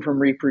prevent them from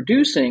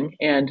reproducing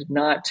and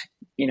not,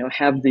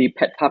 have the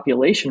pet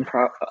population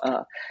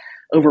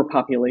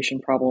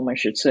overpopulation problem, I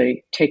should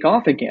say, take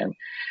off again.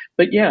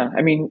 But yeah,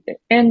 I mean,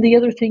 and the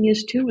other thing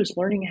is too is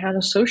learning how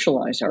to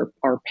socialize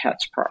our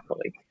pets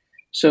properly.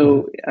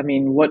 So, I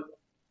mean,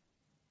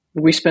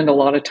 we spend a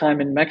lot of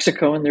time in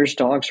Mexico and there's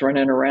dogs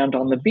running around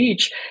on the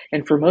beach.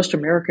 And for most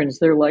Americans,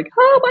 they're like,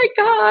 oh my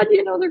God,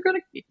 they're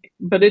going to,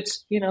 but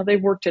it's,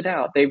 they've worked it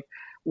out. They've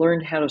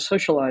learned how to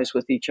socialize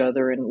with each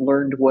other and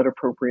learned what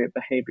appropriate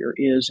behavior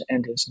is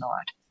and is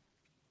not.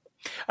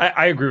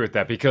 I agree with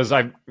that because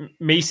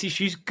Macy,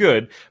 she's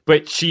good,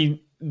 but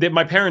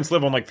my parents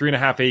live on like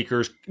 3.5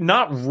 acres,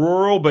 not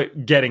rural,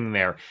 but getting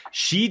there.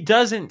 She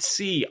doesn't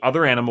see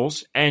other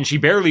animals and she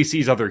barely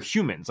sees other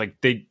humans. Like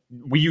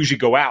we usually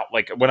go out.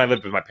 Like when I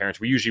lived with my parents,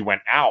 we usually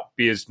went out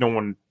because no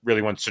one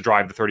really wants to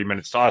drive the 30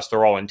 minutes to us.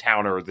 They're all in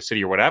town or the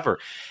city or whatever.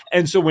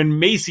 And so when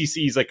Macy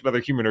sees like another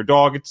human or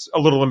dog, it's a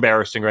little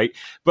embarrassing, right?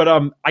 But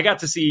I got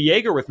to see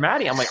Jaeger with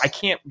Maddie. I'm like, I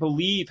can't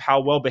believe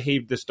how well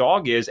behaved this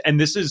dog is. And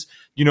this is,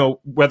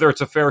 whether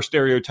it's a fair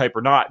stereotype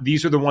or not,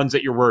 these are the ones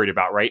that you're worried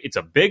about, right? It's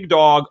a big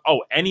dog. Oh,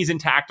 and he's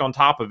intact on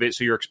top of it.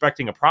 So you're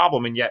expecting a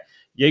problem. And yet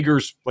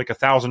Jaeger's like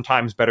 1,000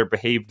 times better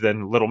behaved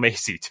than little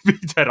Macy, to be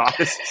dead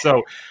honest.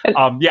 So,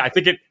 I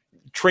think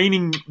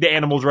training the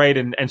animals right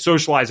and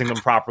socializing them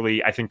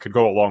properly, I think could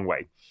go a long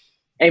way.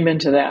 Amen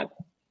to that.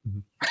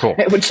 Cool.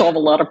 It would solve a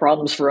lot of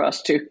problems for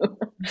us too.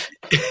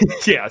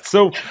 Yeah.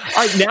 So all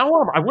right, now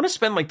I want to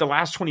spend like the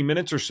last 20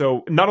 minutes or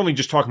so, not only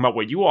just talking about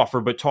what you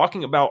offer, but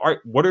talking about, all right,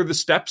 what are the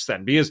steps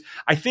then? Because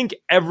I think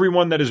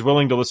everyone that is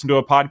willing to listen to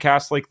a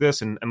podcast like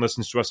this and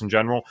listens to us in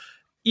general,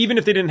 even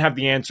if they didn't have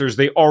the answers,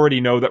 they already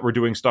know that we're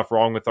doing stuff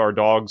wrong with our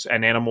dogs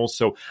and animals.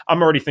 So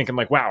I'm already thinking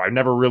like, wow, I've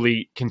never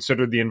really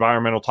considered the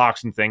environmental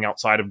toxin thing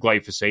outside of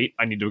glyphosate.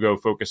 I need to go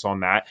focus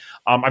on that.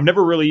 I've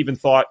never really even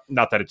thought,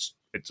 not that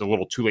it's a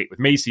little too late with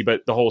Macy,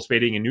 but the whole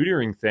spading and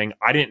neutering thing,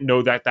 I didn't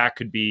know that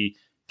could be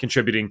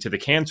contributing to the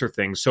cancer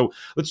thing. So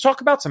let's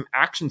talk about some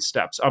action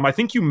steps. I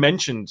think you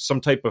mentioned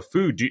some type of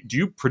food. Do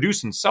you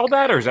produce and sell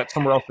that, or is that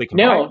somewhere else they can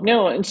buy?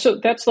 No. And so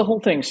that's the whole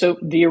thing. So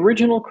the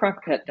original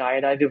Crock Pet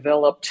diet I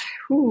developed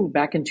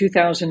back in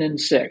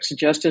 2006,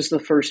 just as the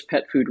first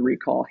pet food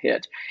recall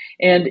hit.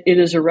 And it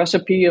is a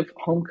recipe of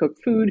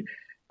home-cooked food,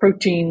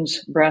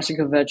 proteins,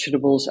 brassica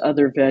vegetables,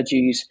 other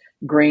veggies,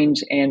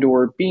 grains and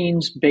or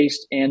beans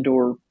based and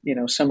or,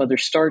 some other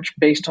starch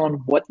based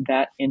on what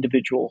that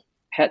individual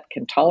pet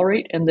can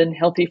tolerate, and then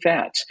healthy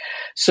fats.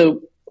 So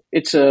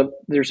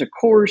there's a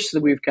course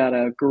that we've got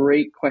a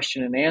great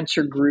question and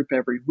answer group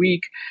every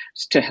week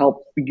to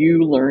help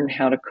you learn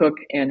how to cook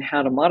and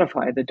how to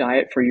modify the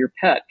diet for your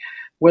pet.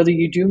 Whether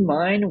you do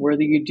mine,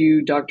 whether you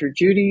do Dr.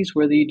 Judy's,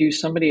 whether you do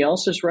somebody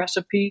else's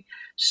recipe,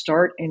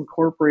 start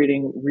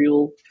incorporating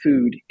real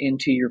food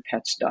into your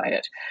pet's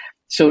diet.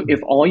 So if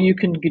all you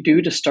can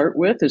do to start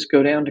with is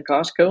go down to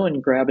Costco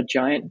and grab a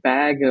giant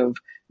bag of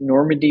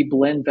Normandy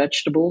blend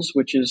vegetables,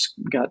 which has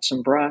got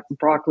some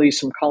broccoli,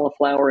 some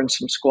cauliflower, and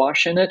some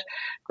squash in it,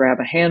 grab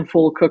a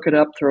handful, cook it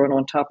up, throw it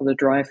on top of the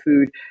dry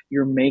food,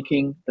 you're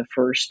making the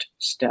first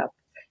step.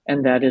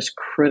 And that is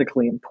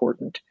critically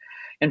important.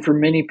 And for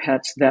many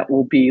pets, that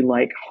will be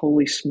like,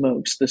 holy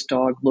smokes, this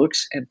dog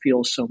looks and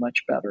feels so much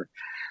better.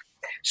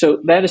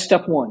 So that is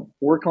step one.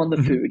 Work on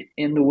the food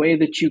in the way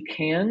that you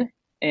can.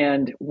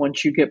 And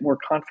once you get more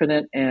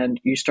confident and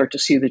you start to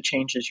see the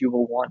changes, you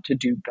will want to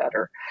do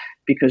better,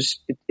 because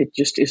it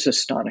just is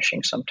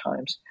astonishing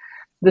sometimes.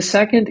 The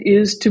second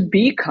is to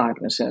be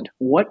cognizant.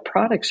 What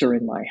products are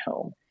in my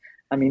home?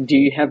 I mean, do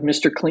you have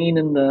Mr. Clean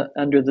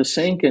under the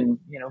sink? And,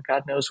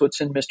 God knows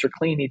what's in Mr.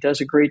 Clean. He does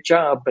a great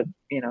job, but,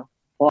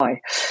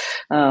 why?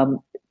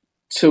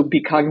 So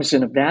be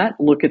cognizant of that.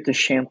 Look at the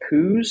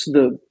shampoos,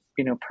 the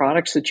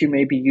products that you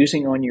may be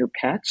using on your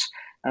pets.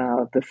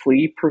 The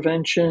flea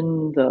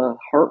prevention, the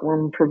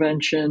heartworm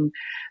prevention,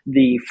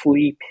 the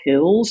flea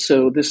pills.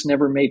 So this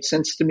never made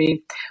sense to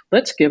me.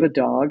 Let's give a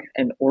dog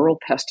an oral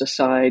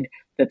pesticide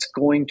that's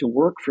going to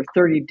work for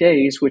 30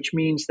 days, which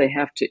means they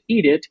have to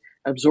eat it,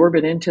 absorb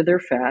it into their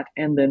fat,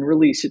 and then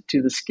release it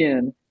to the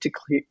skin to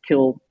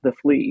kill the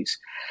fleas.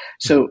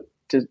 So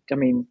I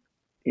mean,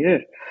 yeah.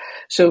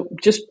 So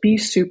just be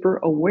super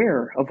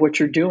aware of what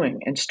you're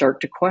doing and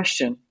start to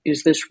question,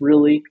 is this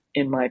really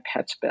in my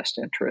pet's best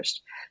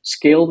interest?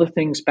 Scale the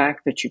things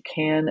back that you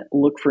can.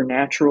 Look for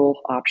natural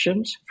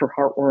options for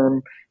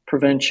heartworm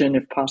prevention,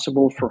 if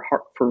possible, for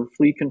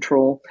flea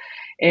control,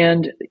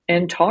 and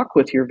talk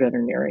with your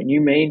veterinarian.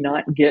 You may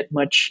not get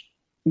much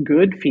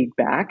good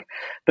feedback,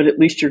 but at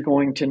least you're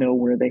going to know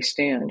where they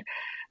stand.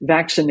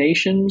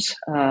 Vaccinations,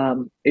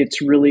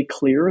 it's really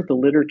clear. The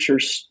literature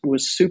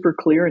was super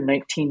clear in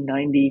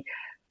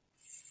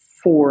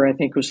 1994, I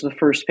think was the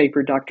first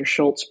paper Dr.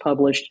 Schultz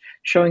published,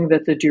 showing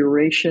that the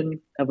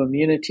duration of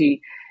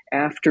immunity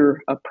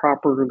after a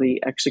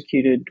properly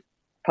executed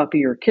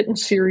puppy or kitten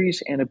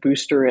series and a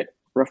booster at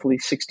roughly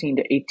 16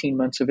 to 18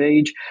 months of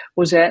age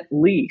was at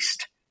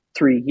least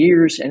 3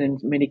 years, and in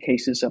many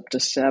cases up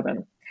to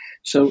 7.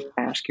 So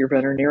ask your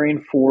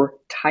veterinarian for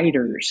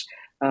titers,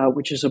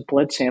 which is a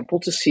blood sample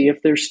to see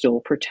if they're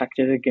still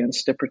protected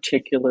against a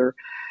particular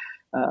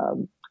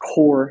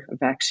core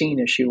vaccine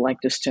issue like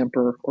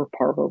distemper or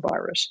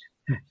parvovirus.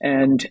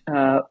 And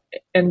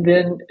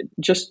then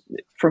just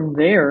from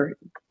there,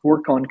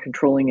 work on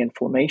controlling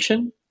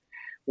inflammation,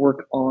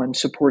 work on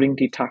supporting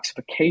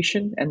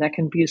detoxification, and that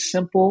can be as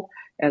simple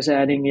as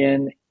adding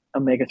in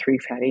omega-3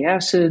 fatty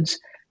acids,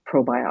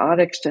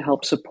 probiotics to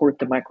help support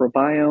the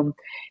microbiome,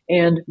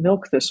 and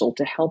milk thistle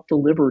to help the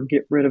liver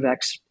get rid of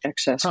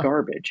excess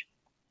garbage.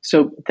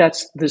 So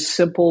that's the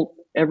simple,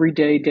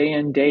 everyday, day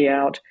in, day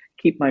out,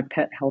 keep my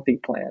pet healthy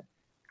plan.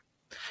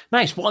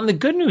 Nice. Well, and the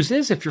good news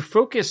is if you're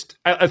focused,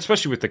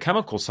 especially with the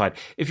chemical side,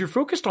 if you're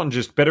focused on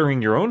just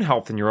bettering your own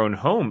health in your own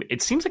home,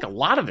 it seems like a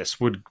lot of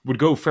this would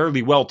go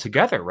fairly well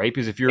together, right?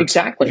 Because if you're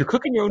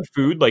cooking your own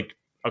food, like,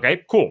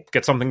 okay, cool,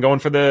 get something going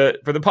for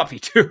the puppy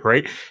too,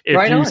 right?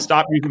 If you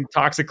stop using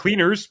toxic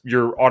cleaners,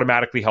 you're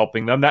automatically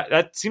helping them.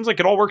 That seems like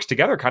it all works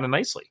together kind of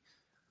nicely.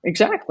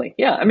 Exactly.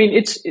 Yeah. I mean,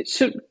 it's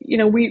so,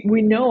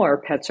 we know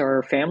our pets are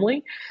our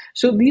family.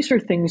 So these are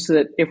things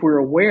that if we're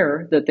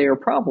aware that they are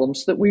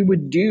problems that we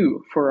would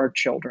do for our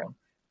children.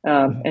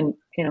 And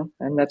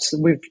that's,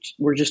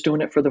 we're just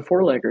doing it for the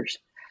four-leggers.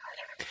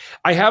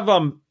 I have,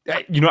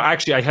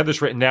 actually I had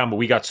this written down, but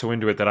we got so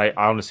into it that I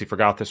honestly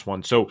forgot this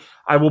one. So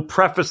I will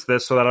preface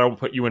this so that I don't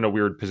put you in a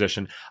weird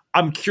position.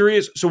 I'm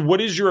curious. So what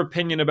is your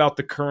opinion about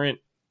the current,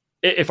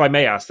 if I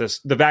may ask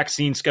this, the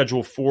vaccine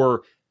schedule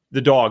for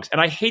the dogs?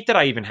 And I hate that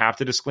I even have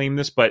to disclaim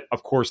this, but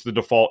of course the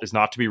default is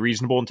not to be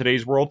reasonable in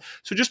today's world.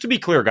 So just to be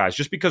clear, guys,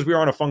 just because we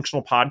are on a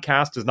functional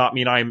podcast does not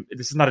mean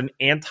this is not an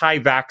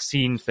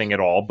anti-vaccine thing at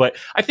all. But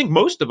I think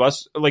most of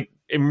us, like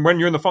when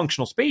you're in the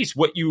functional space,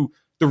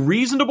 the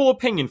reasonable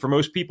opinion for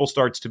most people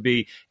starts to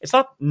be, it's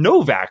not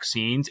no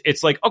vaccines.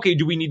 It's like, okay,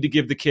 do we need to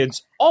give the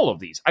kids all of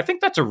these? I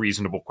think that's a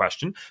reasonable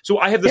question. So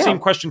I have the same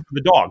question for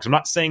the dogs. I'm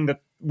not saying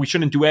that we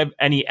shouldn't do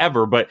any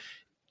ever, but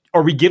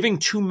are we giving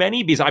too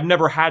many? Because I've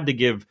never had to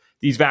give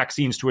these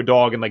vaccines to a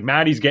dog, and like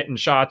Maddie's getting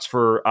shots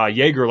for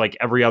Jaeger like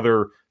every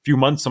other few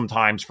months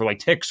sometimes for like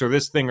ticks or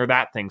this thing or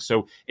that thing.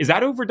 So is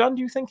that overdone,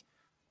 do you think?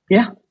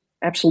 Yeah,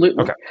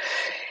 absolutely. Okay.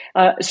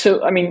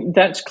 So, I mean,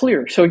 that's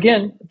clear. So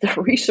again, the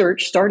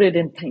research started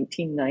in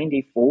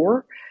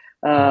 1994,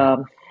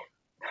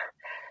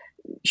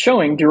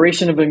 showing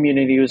duration of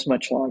immunity was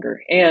much longer.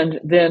 And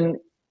then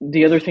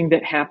the other thing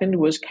that happened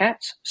was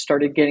cats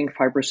started getting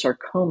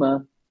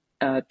fibrosarcoma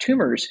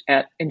tumors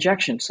at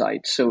injection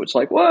sites. So it's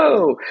like,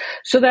 whoa.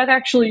 So that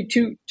actually,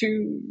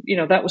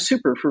 that was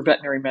super for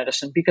veterinary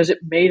medicine because it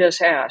made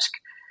us ask,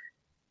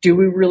 do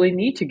we really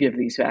need to give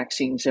these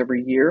vaccines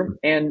every year?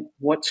 And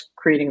what's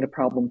creating the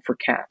problem for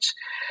cats?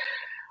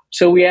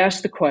 So we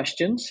asked the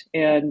questions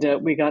and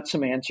we got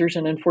some answers.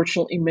 And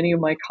unfortunately, many of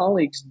my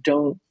colleagues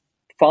don't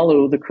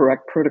follow the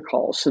correct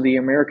protocols. So the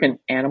American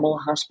Animal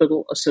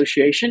Hospital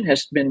Association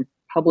has been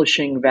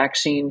publishing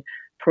vaccine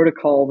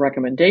protocol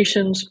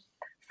recommendations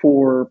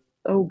for,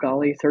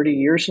 30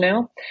 years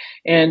now.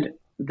 And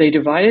they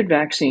divided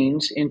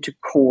vaccines into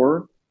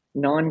core,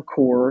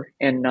 non-core,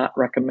 and not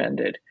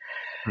recommended.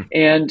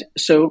 And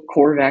so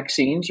core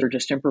vaccines are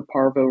distemper,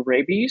 parvo,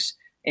 rabies.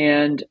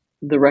 And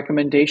the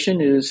recommendation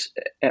is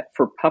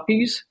for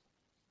puppies,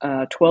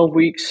 12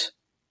 weeks,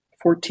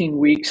 14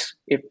 weeks.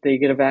 If they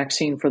get a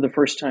vaccine for the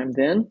first time,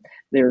 then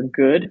they're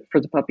good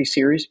for the puppy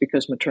series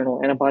because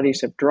maternal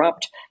antibodies have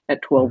dropped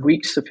at 12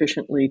 weeks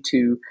sufficiently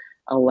to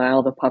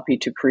allow the puppy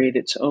to create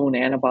its own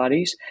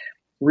antibodies,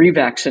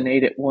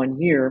 revaccinate at 1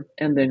 year,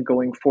 and then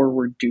going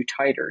forward do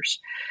titers.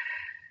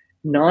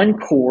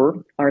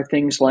 Non-core are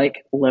things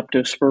like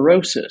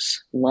leptospirosis,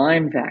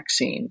 Lyme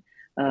vaccine,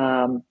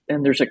 and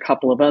there's a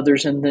couple of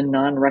others. And then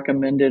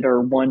non-recommended are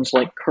ones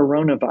like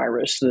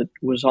coronavirus that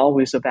was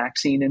always a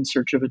vaccine in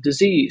search of a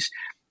disease.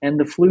 And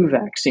the flu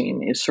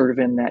vaccine is sort of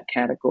in that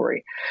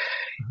category.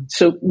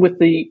 So with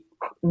the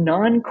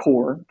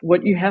non-core,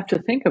 what you have to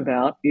think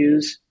about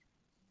is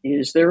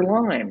there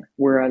Lyme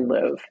where I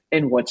live?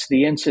 And what's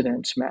the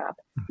incidence map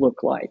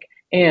look like?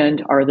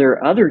 And are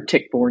there other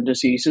tick-borne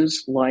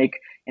diseases like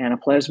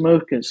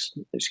anaplasmosis,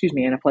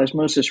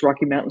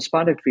 Rocky Mountain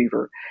spotted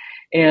fever?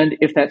 And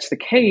if that's the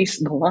case,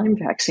 the Lyme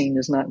vaccine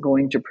is not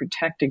going to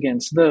protect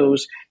against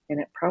those, and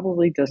it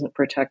probably doesn't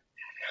protect.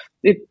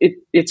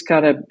 It's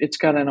got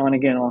an on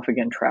again, off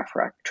again track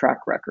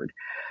record.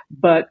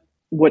 But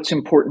what's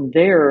important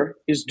there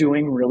is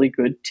doing really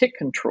good tick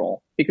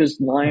control, because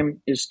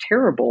Lyme is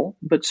terrible,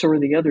 but so are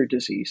the other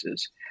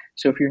diseases.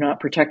 So if you're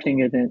not protecting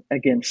it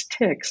against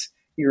ticks,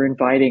 you're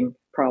inviting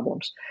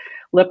problems.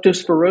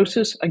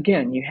 Leptospirosis,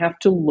 again, you have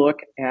to look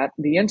at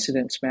the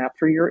incidence map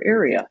for your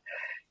area.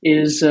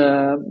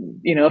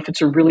 If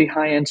it's a really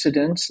high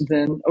incidence,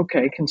 then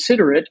okay,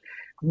 consider it,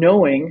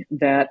 knowing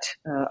that,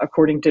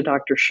 according to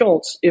Dr.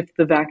 Schultz, if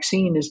the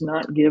vaccine is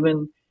not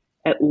given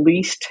at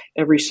least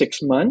every 6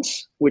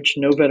 months, which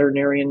no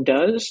veterinarian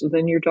does,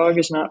 then your dog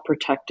is not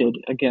protected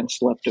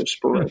against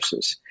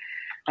leptospirosis.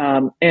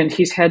 And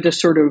he's had to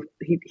sort of,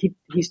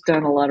 he's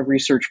done a lot of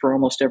research for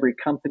almost every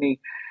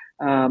company,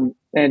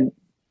 and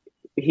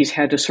he's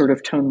had to sort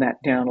of tone that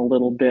down a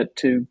little bit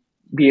to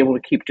be able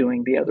to keep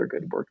doing the other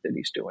good work that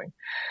he's doing.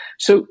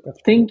 So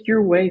think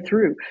your way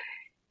through.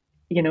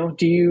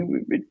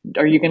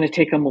 Are you going to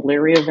take a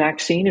malaria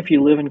vaccine if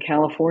you live in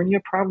California?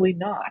 Probably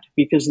not,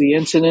 because the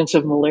incidence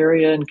of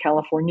malaria in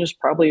California is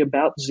probably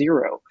about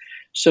 0.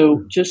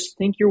 So just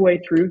think your way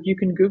through. You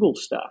can Google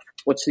stuff.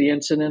 What's the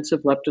incidence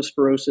of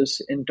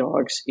leptospirosis in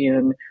dogs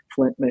in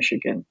Flint,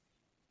 Michigan?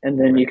 And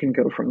then you can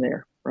go from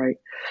there, right?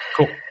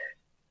 Cool.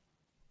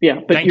 Yeah,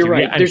 but Thank you're you.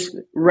 right. Yeah, There's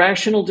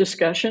rational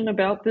discussion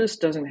about this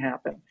doesn't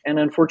happen. And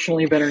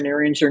unfortunately,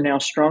 veterinarians are now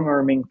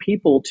strong-arming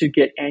people to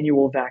get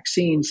annual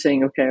vaccines,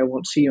 saying, okay, I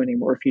won't see you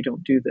anymore if you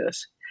don't do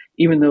this,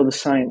 even though the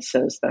science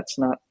says that's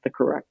not the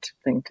correct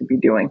thing to be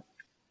doing.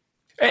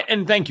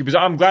 And thank you, because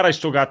I'm glad I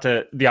still got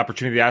the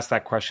opportunity to ask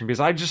that question,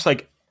 because I just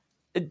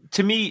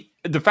to me,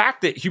 the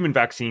fact that human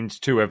vaccines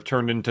too have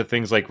turned into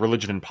things like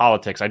religion and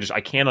politics, I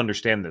can't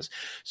understand this.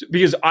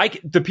 Because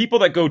the people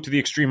that go to the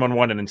extreme on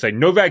one end and say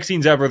no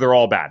vaccines ever, they're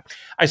all bad.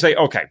 I say,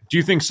 okay, do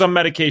you think some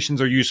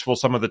medications are useful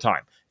some of the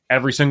time?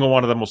 Every single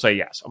one of them will say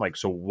yes. I'm like,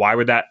 so why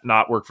would that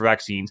not work for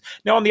vaccines?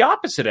 Now, on the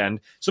opposite end,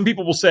 some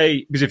people will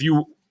say, because if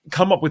you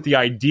come up with the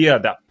idea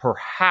that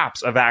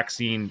perhaps a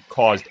vaccine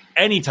caused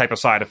any type of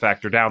side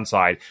effect or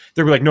downside,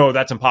 they'll be like, no,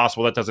 that's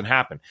impossible. That doesn't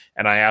happen.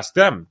 And I ask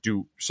them,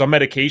 do some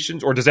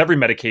medications, or does every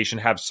medication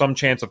have some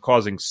chance of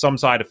causing some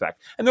side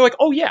effect? And they're like,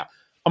 oh, yeah.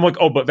 I'm like,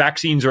 oh, but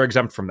vaccines are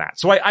exempt from that.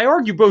 So I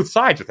argue both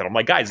sides with it. I'm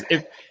like, guys,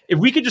 if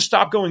we could just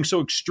stop going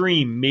so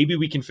extreme, maybe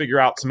we can figure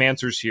out some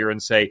answers here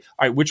and say,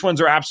 all right, which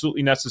ones are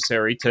absolutely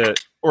necessary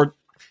or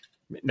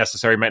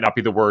necessary might not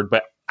be the word,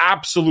 but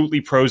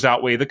absolutely pros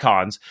outweigh the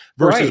cons,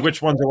 versus Right.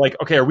 which ones are like,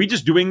 okay, are we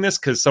just doing this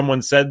because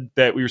someone said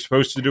that we were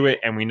supposed to do it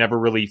and we never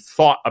really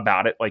thought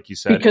about it, like you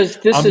said? Because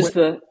this is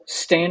the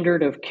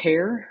standard of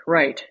care,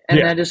 right? And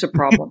that is a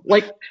problem.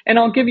 And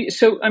I'll give you,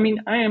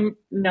 I am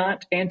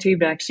not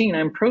anti-vaccine.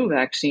 I'm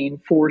pro-vaccine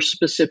for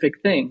specific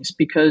things,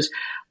 because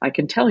I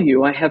can tell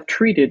you I have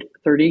treated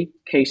 30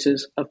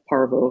 cases of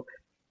parvo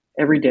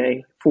every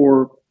day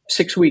for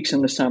 6 weeks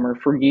in the summer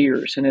for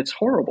years, and it's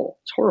horrible.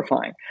 It's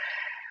horrifying.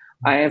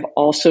 I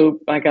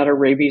got a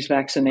rabies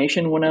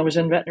vaccination when I was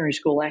in veterinary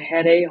school. I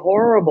had a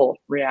horrible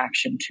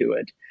reaction to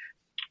it,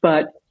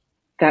 but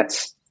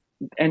that's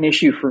an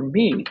issue for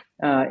me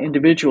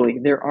individually.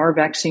 There are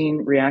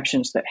vaccine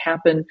reactions that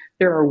happen.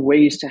 There are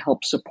ways to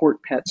help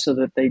support pets so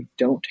that they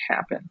don't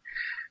happen.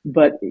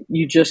 But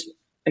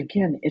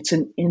it's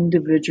an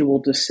individual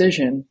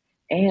decision,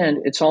 and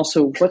it's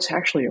also what's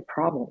actually a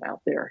problem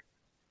out there.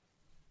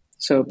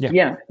 So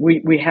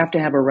we have to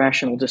have a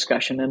rational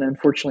discussion, and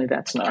unfortunately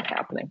that's not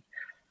happening.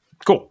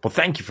 Cool. Well,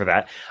 thank you for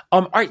that.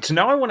 All right. So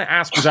now I want to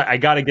ask, because I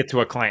got to get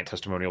to a client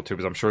testimonial too,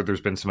 because I'm sure there's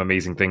been some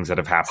amazing things that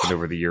have happened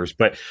over the years.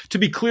 But to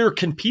be clear,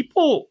 can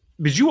people,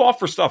 because you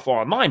offer stuff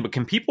online, but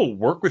can people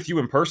work with you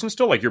in person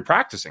still? Like, you're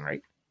practicing,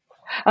 right?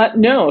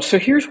 No. So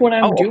here's what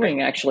I'm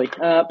doing, actually.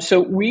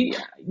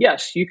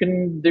 You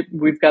can,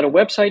 we've got a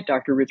website,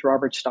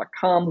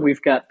 drruthroberts.com.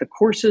 We've got the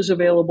courses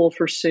available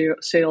for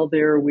sale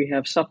there. We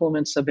have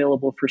supplements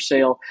available for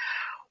sale.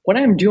 What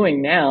I'm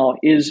doing now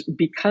is,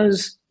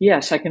 because,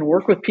 yes, I can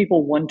work with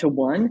people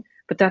one-to-one,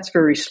 but that's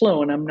very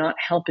slow, and I'm not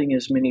helping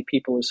as many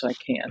people as I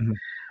can. Mm-hmm.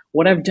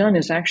 What I've done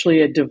is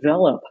actually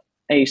develop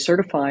a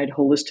certified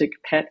holistic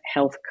pet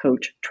health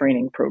coach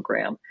training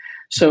program.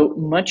 So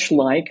much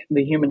like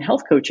the human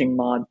health coaching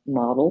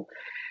model,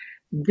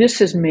 this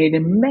has made a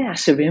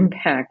massive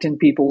impact in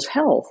people's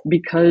health,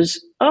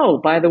 because,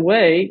 by the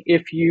way,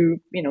 if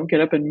you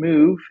get up and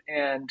move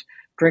and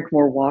drink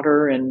more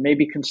water and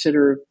maybe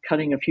consider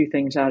cutting a few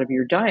things out of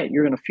your diet,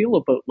 you're going to feel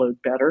a boatload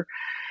better,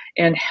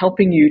 and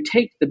helping you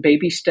take the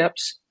baby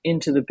steps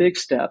into the big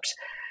steps.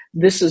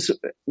 This is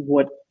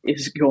what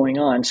is going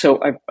on.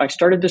 So I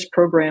started this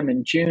program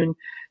in June.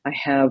 I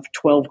have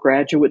 12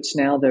 graduates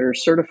now that are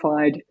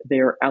certified.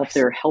 They're out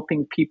there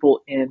helping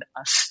people in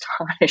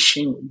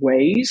astonishing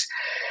ways.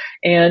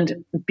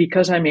 And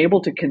because I'm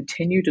able to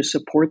continue to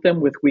support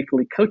them with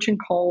weekly coaching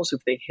calls,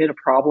 if they hit a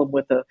problem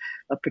with a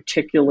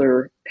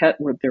particular pet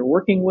that they're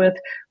working with,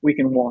 we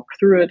can walk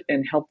through it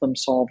and help them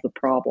solve the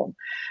problem.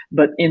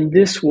 But in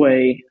this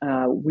way,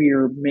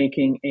 we're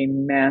making a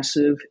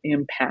massive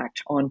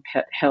impact on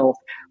pet health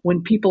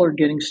when people are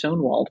getting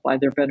stonewalled by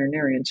their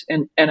veterinarians.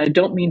 And I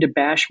don't mean to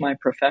bash my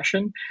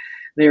profession.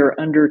 They're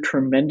under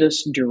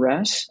tremendous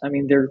duress. I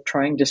mean, they're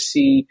trying to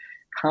see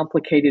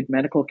complicated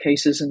medical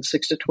cases in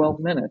 6 to 12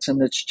 minutes.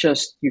 And it's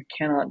just, you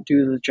cannot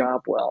do the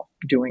job well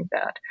doing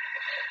that.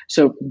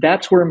 So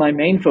that's where my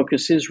main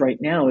focus is right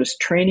now, is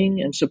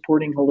training and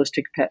supporting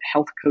holistic pet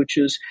health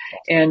coaches.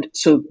 And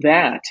so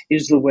that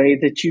is the way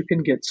that you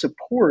can get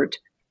support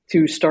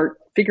to start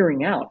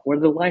figuring out what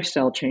are the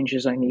lifestyle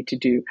changes I need to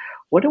do.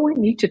 What do I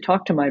need to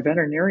talk to my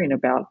veterinarian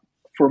about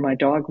for my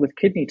dog with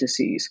kidney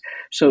disease?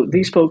 So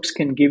these folks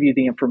can give you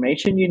the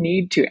information you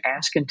need to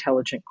ask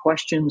intelligent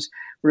questions,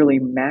 really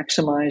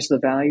maximize the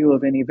value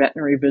of any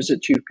veterinary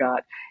visits you've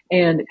got,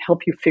 and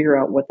help you figure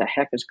out what the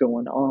heck is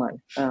going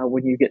on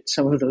when you get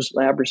some of those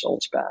lab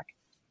results back.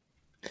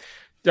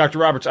 Dr.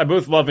 Roberts, I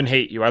both love and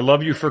hate you. I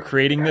love you for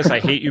creating this. I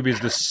hate you because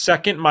the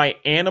second my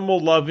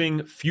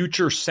animal-loving,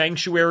 future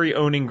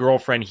sanctuary-owning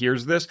girlfriend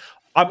hears this,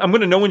 I'm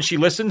going to know when she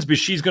listens, because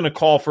she's going to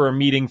call for a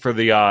meeting for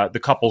the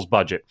couple's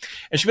budget,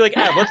 and she'll be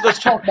like, let's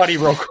talk money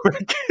real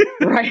quick."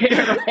 Right.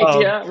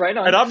 Yeah, right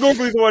on. And I'm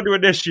normally the one to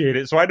initiate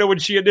it, so I know when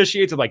she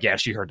initiates, I'm like, "Yeah,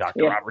 she heard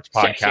Dr. Roberts'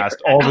 podcast."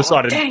 Yeah, all of a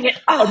sudden, dang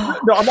it.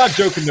 No, I'm not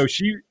joking though.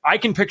 I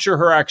can picture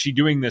her actually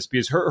doing this,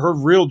 because her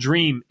real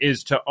dream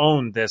is to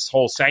own this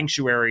whole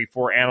sanctuary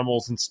for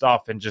animals and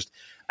stuff, and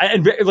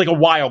like a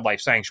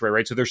wildlife sanctuary,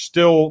 right? So they're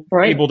still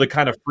able to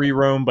kind of free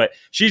roam, but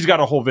she's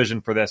got a whole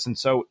vision for this. And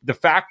so the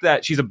fact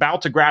that she's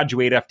about to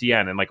graduate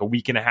FDN in like a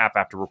week and a half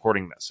after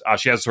recording this,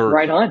 she has her,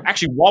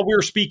 actually, while we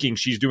were speaking,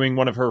 she's doing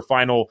one of her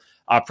final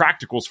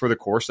practicals for the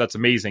course. That's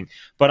amazing.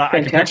 But I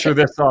can picture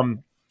this,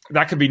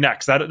 that could be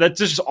next. That's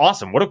just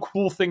awesome. What a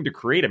cool thing to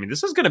create. I mean,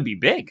 this is going to be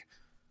big.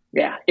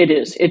 Yeah, it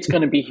is. It's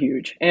going to be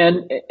huge.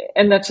 And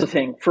that's the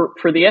thing. For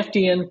the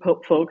FDN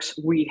folks,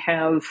 we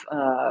have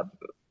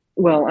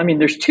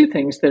there's two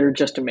things that are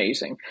just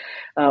amazing.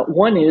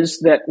 One is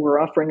that we're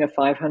offering a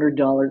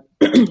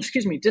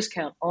 $500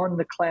 discount on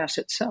the class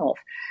itself.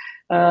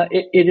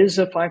 It is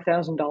a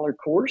 $5,000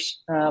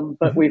 course,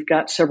 but we've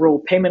got several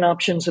payment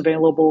options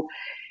available.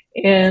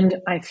 And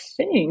I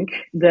think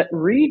that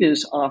Reed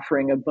is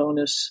offering a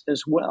bonus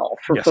as well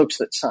for folks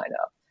that sign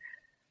up.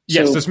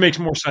 Yes, this makes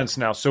more sense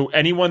now. So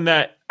anyone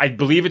that, I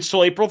believe it's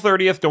till April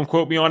 30th, don't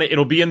quote me on it.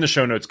 It'll be in the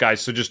show notes, guys.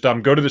 So just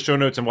go to the show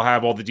notes and we'll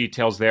have all the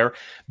details there.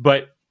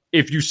 But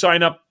if you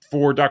sign up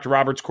for Dr.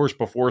 Roberts' course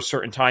before a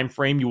certain time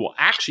frame, you will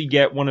actually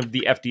get one of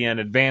the FDN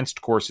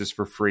advanced courses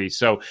for free.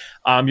 So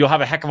you'll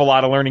have a heck of a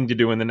lot of learning to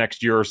do in the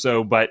next year or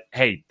so. But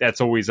hey,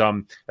 that's always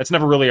that's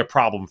never really a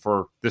problem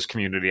for this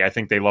community. I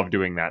think they love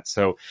doing that.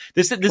 So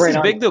this is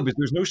big though, because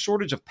there's no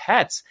shortage of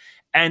pets,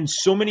 and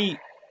so many.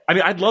 I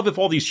mean, I'd love if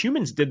all these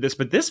humans did this,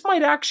 but this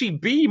might actually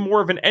be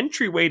more of an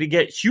entryway to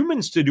get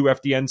humans to do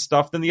FDN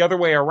stuff than the other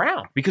way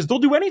around, because they'll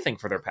do anything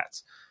for their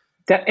pets.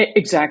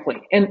 Exactly.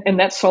 And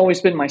that's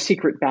always been my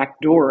secret back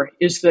door,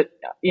 is that,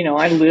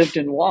 I lived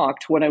and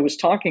walked when I was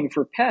talking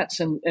for pets,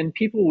 and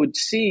people would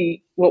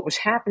see what was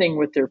happening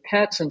with their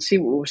pets and see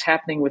what was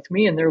happening with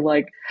me. And they're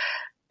like,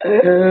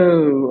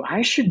 oh,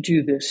 I should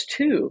do this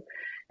too.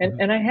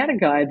 And I had a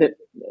guy that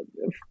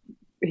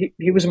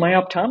he was my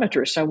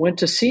optometrist. I went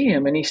to see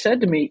him and he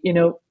said to me,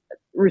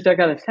 Ruth, I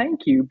got to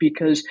thank you,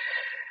 because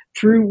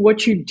through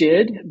what you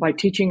did by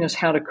teaching us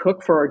how to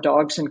cook for our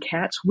dogs and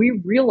cats,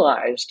 we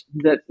realized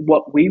that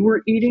what we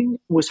were eating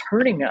was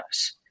hurting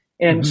us.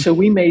 And so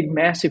we made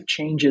massive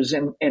changes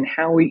in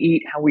how we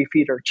eat, how we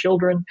feed our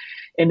children.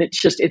 And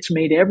it's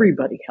made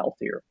everybody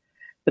healthier.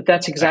 But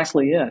that's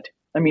exactly it.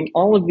 I mean,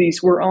 all of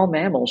these, we're all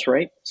mammals,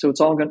 right? So it's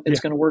going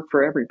to work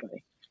for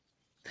everybody.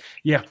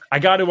 Yeah, I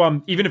got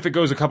to, even if it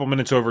goes a couple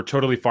minutes over,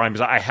 totally fine,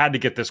 because I had to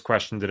get this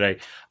question today.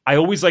 I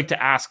always like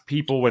to ask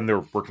people when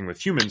they're working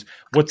with humans,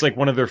 what's like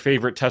one of their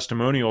favorite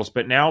testimonials.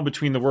 But now,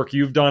 between the work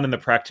you've done and the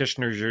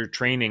practitioners you're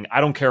training,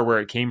 I don't care where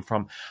it came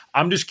from.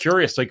 I'm just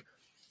curious, like,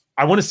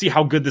 I want to see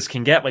how good this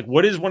can get. Like,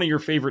 what is one of your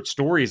favorite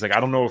stories? Like, I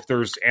don't know if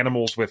there's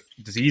animals with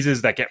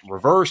diseases that get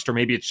reversed, or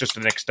maybe it's just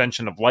an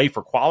extension of life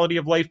or quality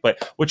of life.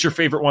 But what's your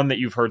favorite one that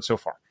you've heard so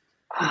far?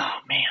 Oh,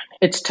 man,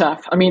 it's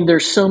tough. I mean,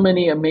 there's so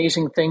many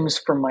amazing things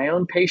from my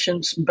own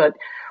patients, but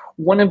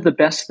one of the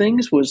best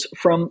things was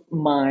from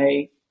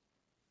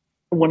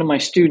one of my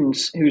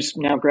students who's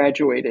now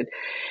graduated.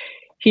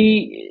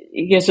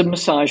 He has a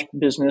massage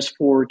business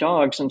for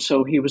dogs, and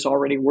so he was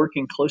already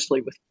working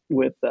closely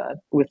with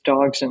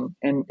dogs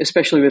and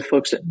especially with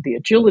folks at the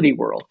agility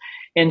world.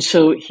 And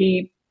so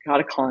he got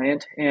a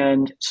client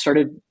and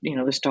started,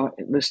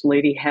 this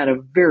lady had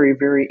a very,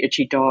 very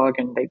itchy dog,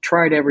 and they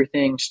tried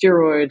everything,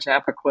 steroids,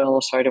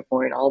 Apoquel,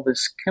 Cytopoint, all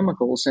these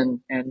chemicals and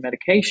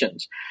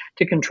medications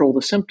to control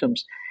the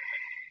symptoms.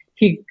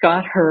 he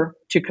got her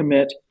to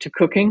commit to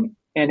cooking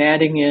and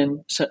adding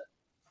in some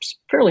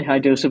fairly high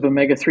dose of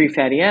omega-3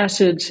 fatty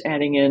acids,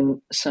 adding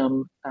in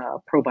some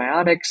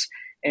probiotics,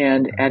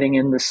 and adding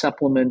in the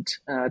supplement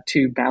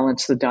to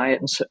balance the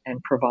diet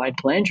and provide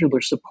glandular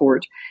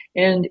support.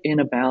 And in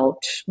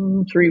about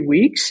 3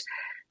 weeks,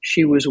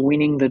 she was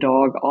weaning the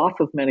dog off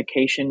of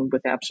medication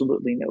with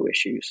absolutely no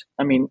issues.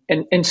 I mean,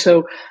 and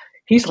so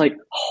he's like,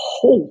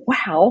 oh,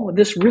 wow,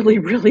 this really,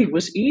 really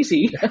was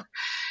easy.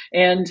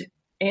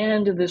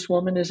 And this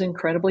woman is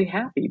incredibly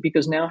happy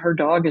because now her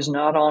dog is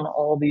not on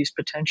all these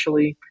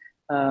potentially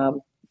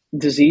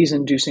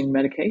disease-inducing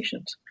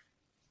medications.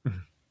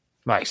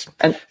 Nice.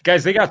 And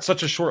guys, they got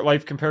such a short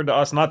life compared to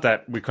us. Not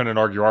that we couldn't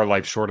argue our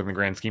life short in the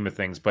grand scheme of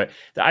things, but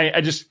I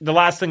just, the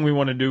last thing we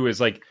want to do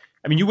is like,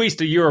 I mean, you waste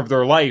a year of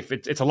their life.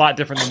 It's a lot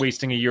different than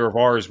wasting a year of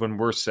ours when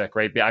we're sick,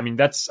 right? I mean,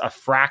 that's a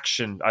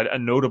fraction, a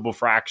notable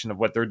fraction of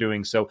what they're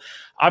doing. So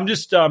I'm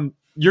just,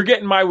 you're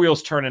getting my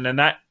wheels turning, and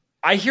that,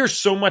 I hear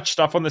so much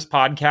stuff on this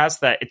podcast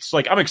that it's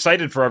like, I'm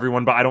excited for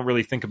everyone, but I don't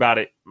really think about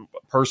it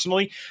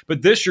personally.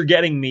 But this, you're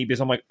getting me because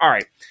I'm like, all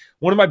right,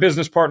 one of my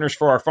business partners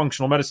for our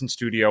functional medicine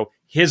studio,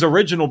 his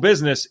original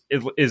business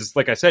is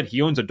like I said, he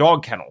owns a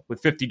dog kennel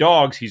with 50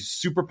 dogs. He's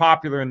super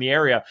popular in the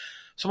area.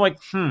 So I'm like,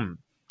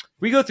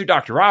 we go through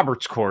Dr.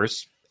 Roberts'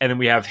 course, and then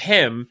we have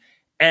him,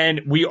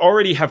 and we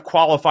already have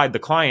qualified the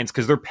clients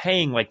because they're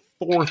paying like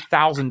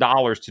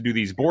 $4,000 to do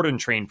these board and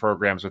train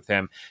programs with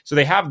him. So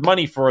they have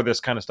money for this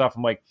kind of stuff.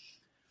 I'm like,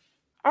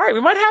 all right,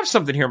 we might have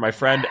something here, my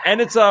friend. And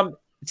it's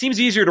it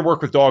seems easier to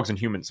work with dogs than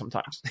humans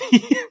sometimes.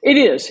 It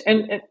is,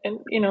 and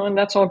you know, and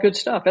that's all good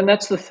stuff. And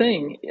that's the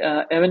thing,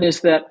 Evan,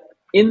 is that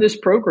in this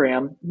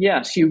program,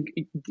 yes, you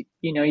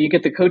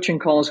get the coaching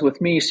calls with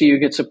me, so you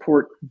get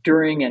support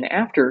during and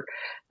after,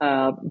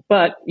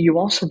 but you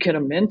also get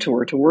a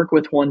mentor to work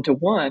with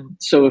one-to-one.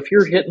 So if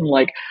you're hitting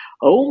like,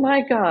 oh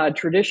my God,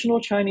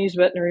 traditional Chinese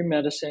veterinary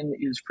medicine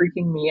is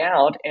freaking me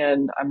out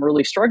and I'm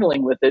really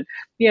struggling with it,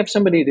 you have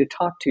somebody to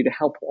talk to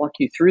help walk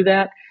you through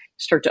that,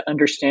 start to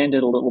understand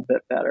it a little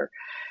bit better.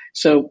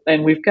 So,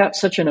 and we've got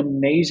such an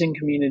amazing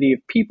community of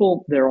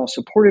people. They're all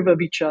supportive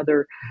of each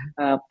other.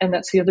 And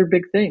that's the other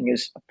big thing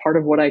is part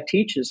of what I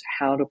teach is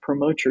how to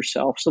promote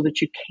yourself so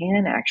that you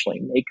can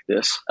actually make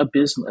this a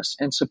business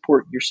and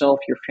support yourself,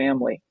 your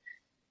family,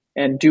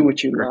 and do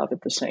what you love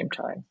at the same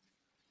time.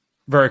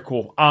 Very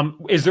cool.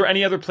 Is there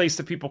any other place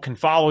that people can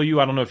follow you?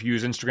 I don't know if you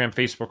use Instagram,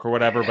 Facebook, or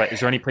whatever, but is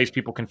there any place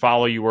people can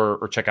follow you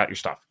or check out your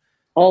stuff?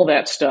 All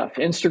that stuff.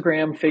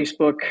 Instagram,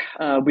 Facebook.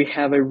 We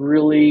have a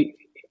really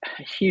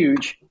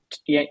huge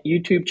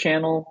YouTube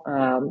channel.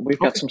 We've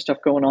got some stuff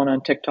going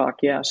on TikTok.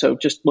 Yeah. So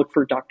just look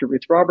for Dr.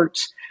 Ruth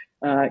Roberts.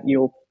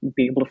 You'll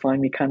be able to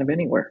find me kind of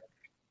anywhere.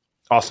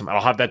 Awesome.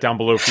 I'll have that down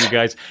below for you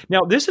guys.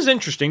 Now, this is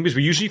interesting because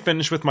we usually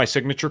finish with my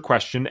signature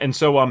question. And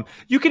so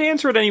you can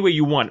answer it any way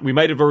you want. We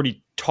might have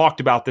already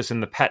talked about this in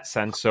the pet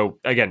sense. So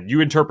again,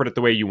 you interpret it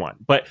the way you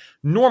want. But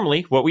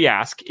normally what we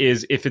ask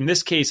is if in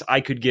this case,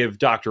 I could give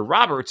Dr.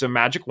 Roberts a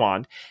magic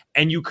wand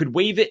and you could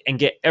wave it and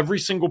get every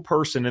single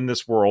person in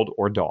this world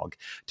or dog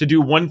to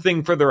do one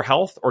thing for their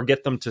health or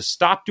get them to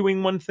stop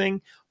doing one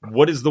thing,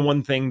 what is the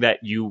one thing that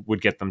you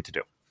would get them to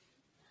do?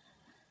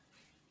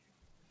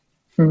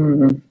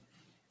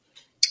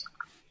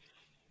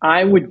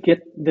 I would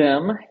get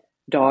them,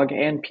 dog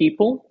and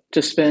people,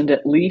 to spend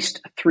at least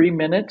 3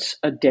 minutes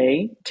a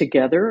day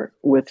together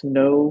with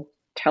no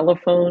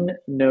telephone,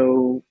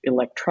 no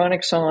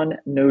electronics on,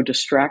 no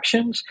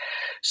distractions,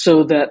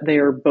 so that they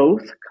are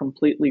both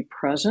completely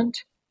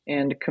present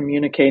and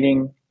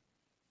communicating,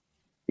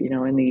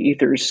 in the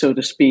ethers, so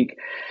to speak.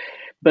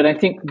 But I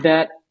think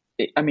that,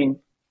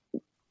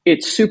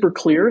 it's super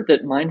clear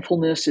that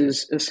mindfulness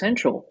is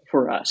essential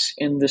for us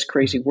in this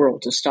crazy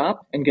world to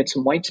stop and get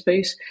some white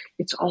space.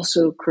 It's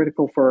also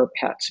critical for our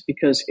pets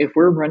because if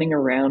we're running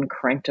around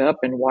cranked up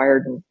and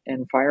wired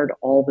and fired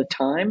all the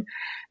time,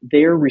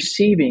 they're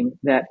receiving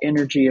that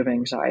energy of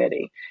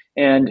anxiety.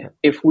 And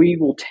if we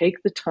will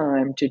take the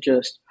time to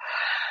just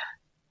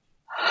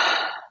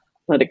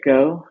let it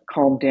go,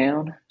 calm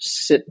down,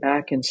 sit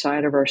back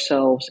inside of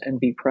ourselves and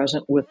be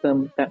present with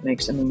them, that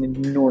makes an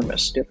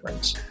enormous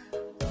difference.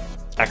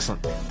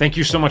 Excellent. Thank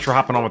you so much for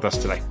hopping on with us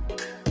today.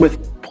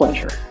 With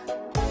pleasure.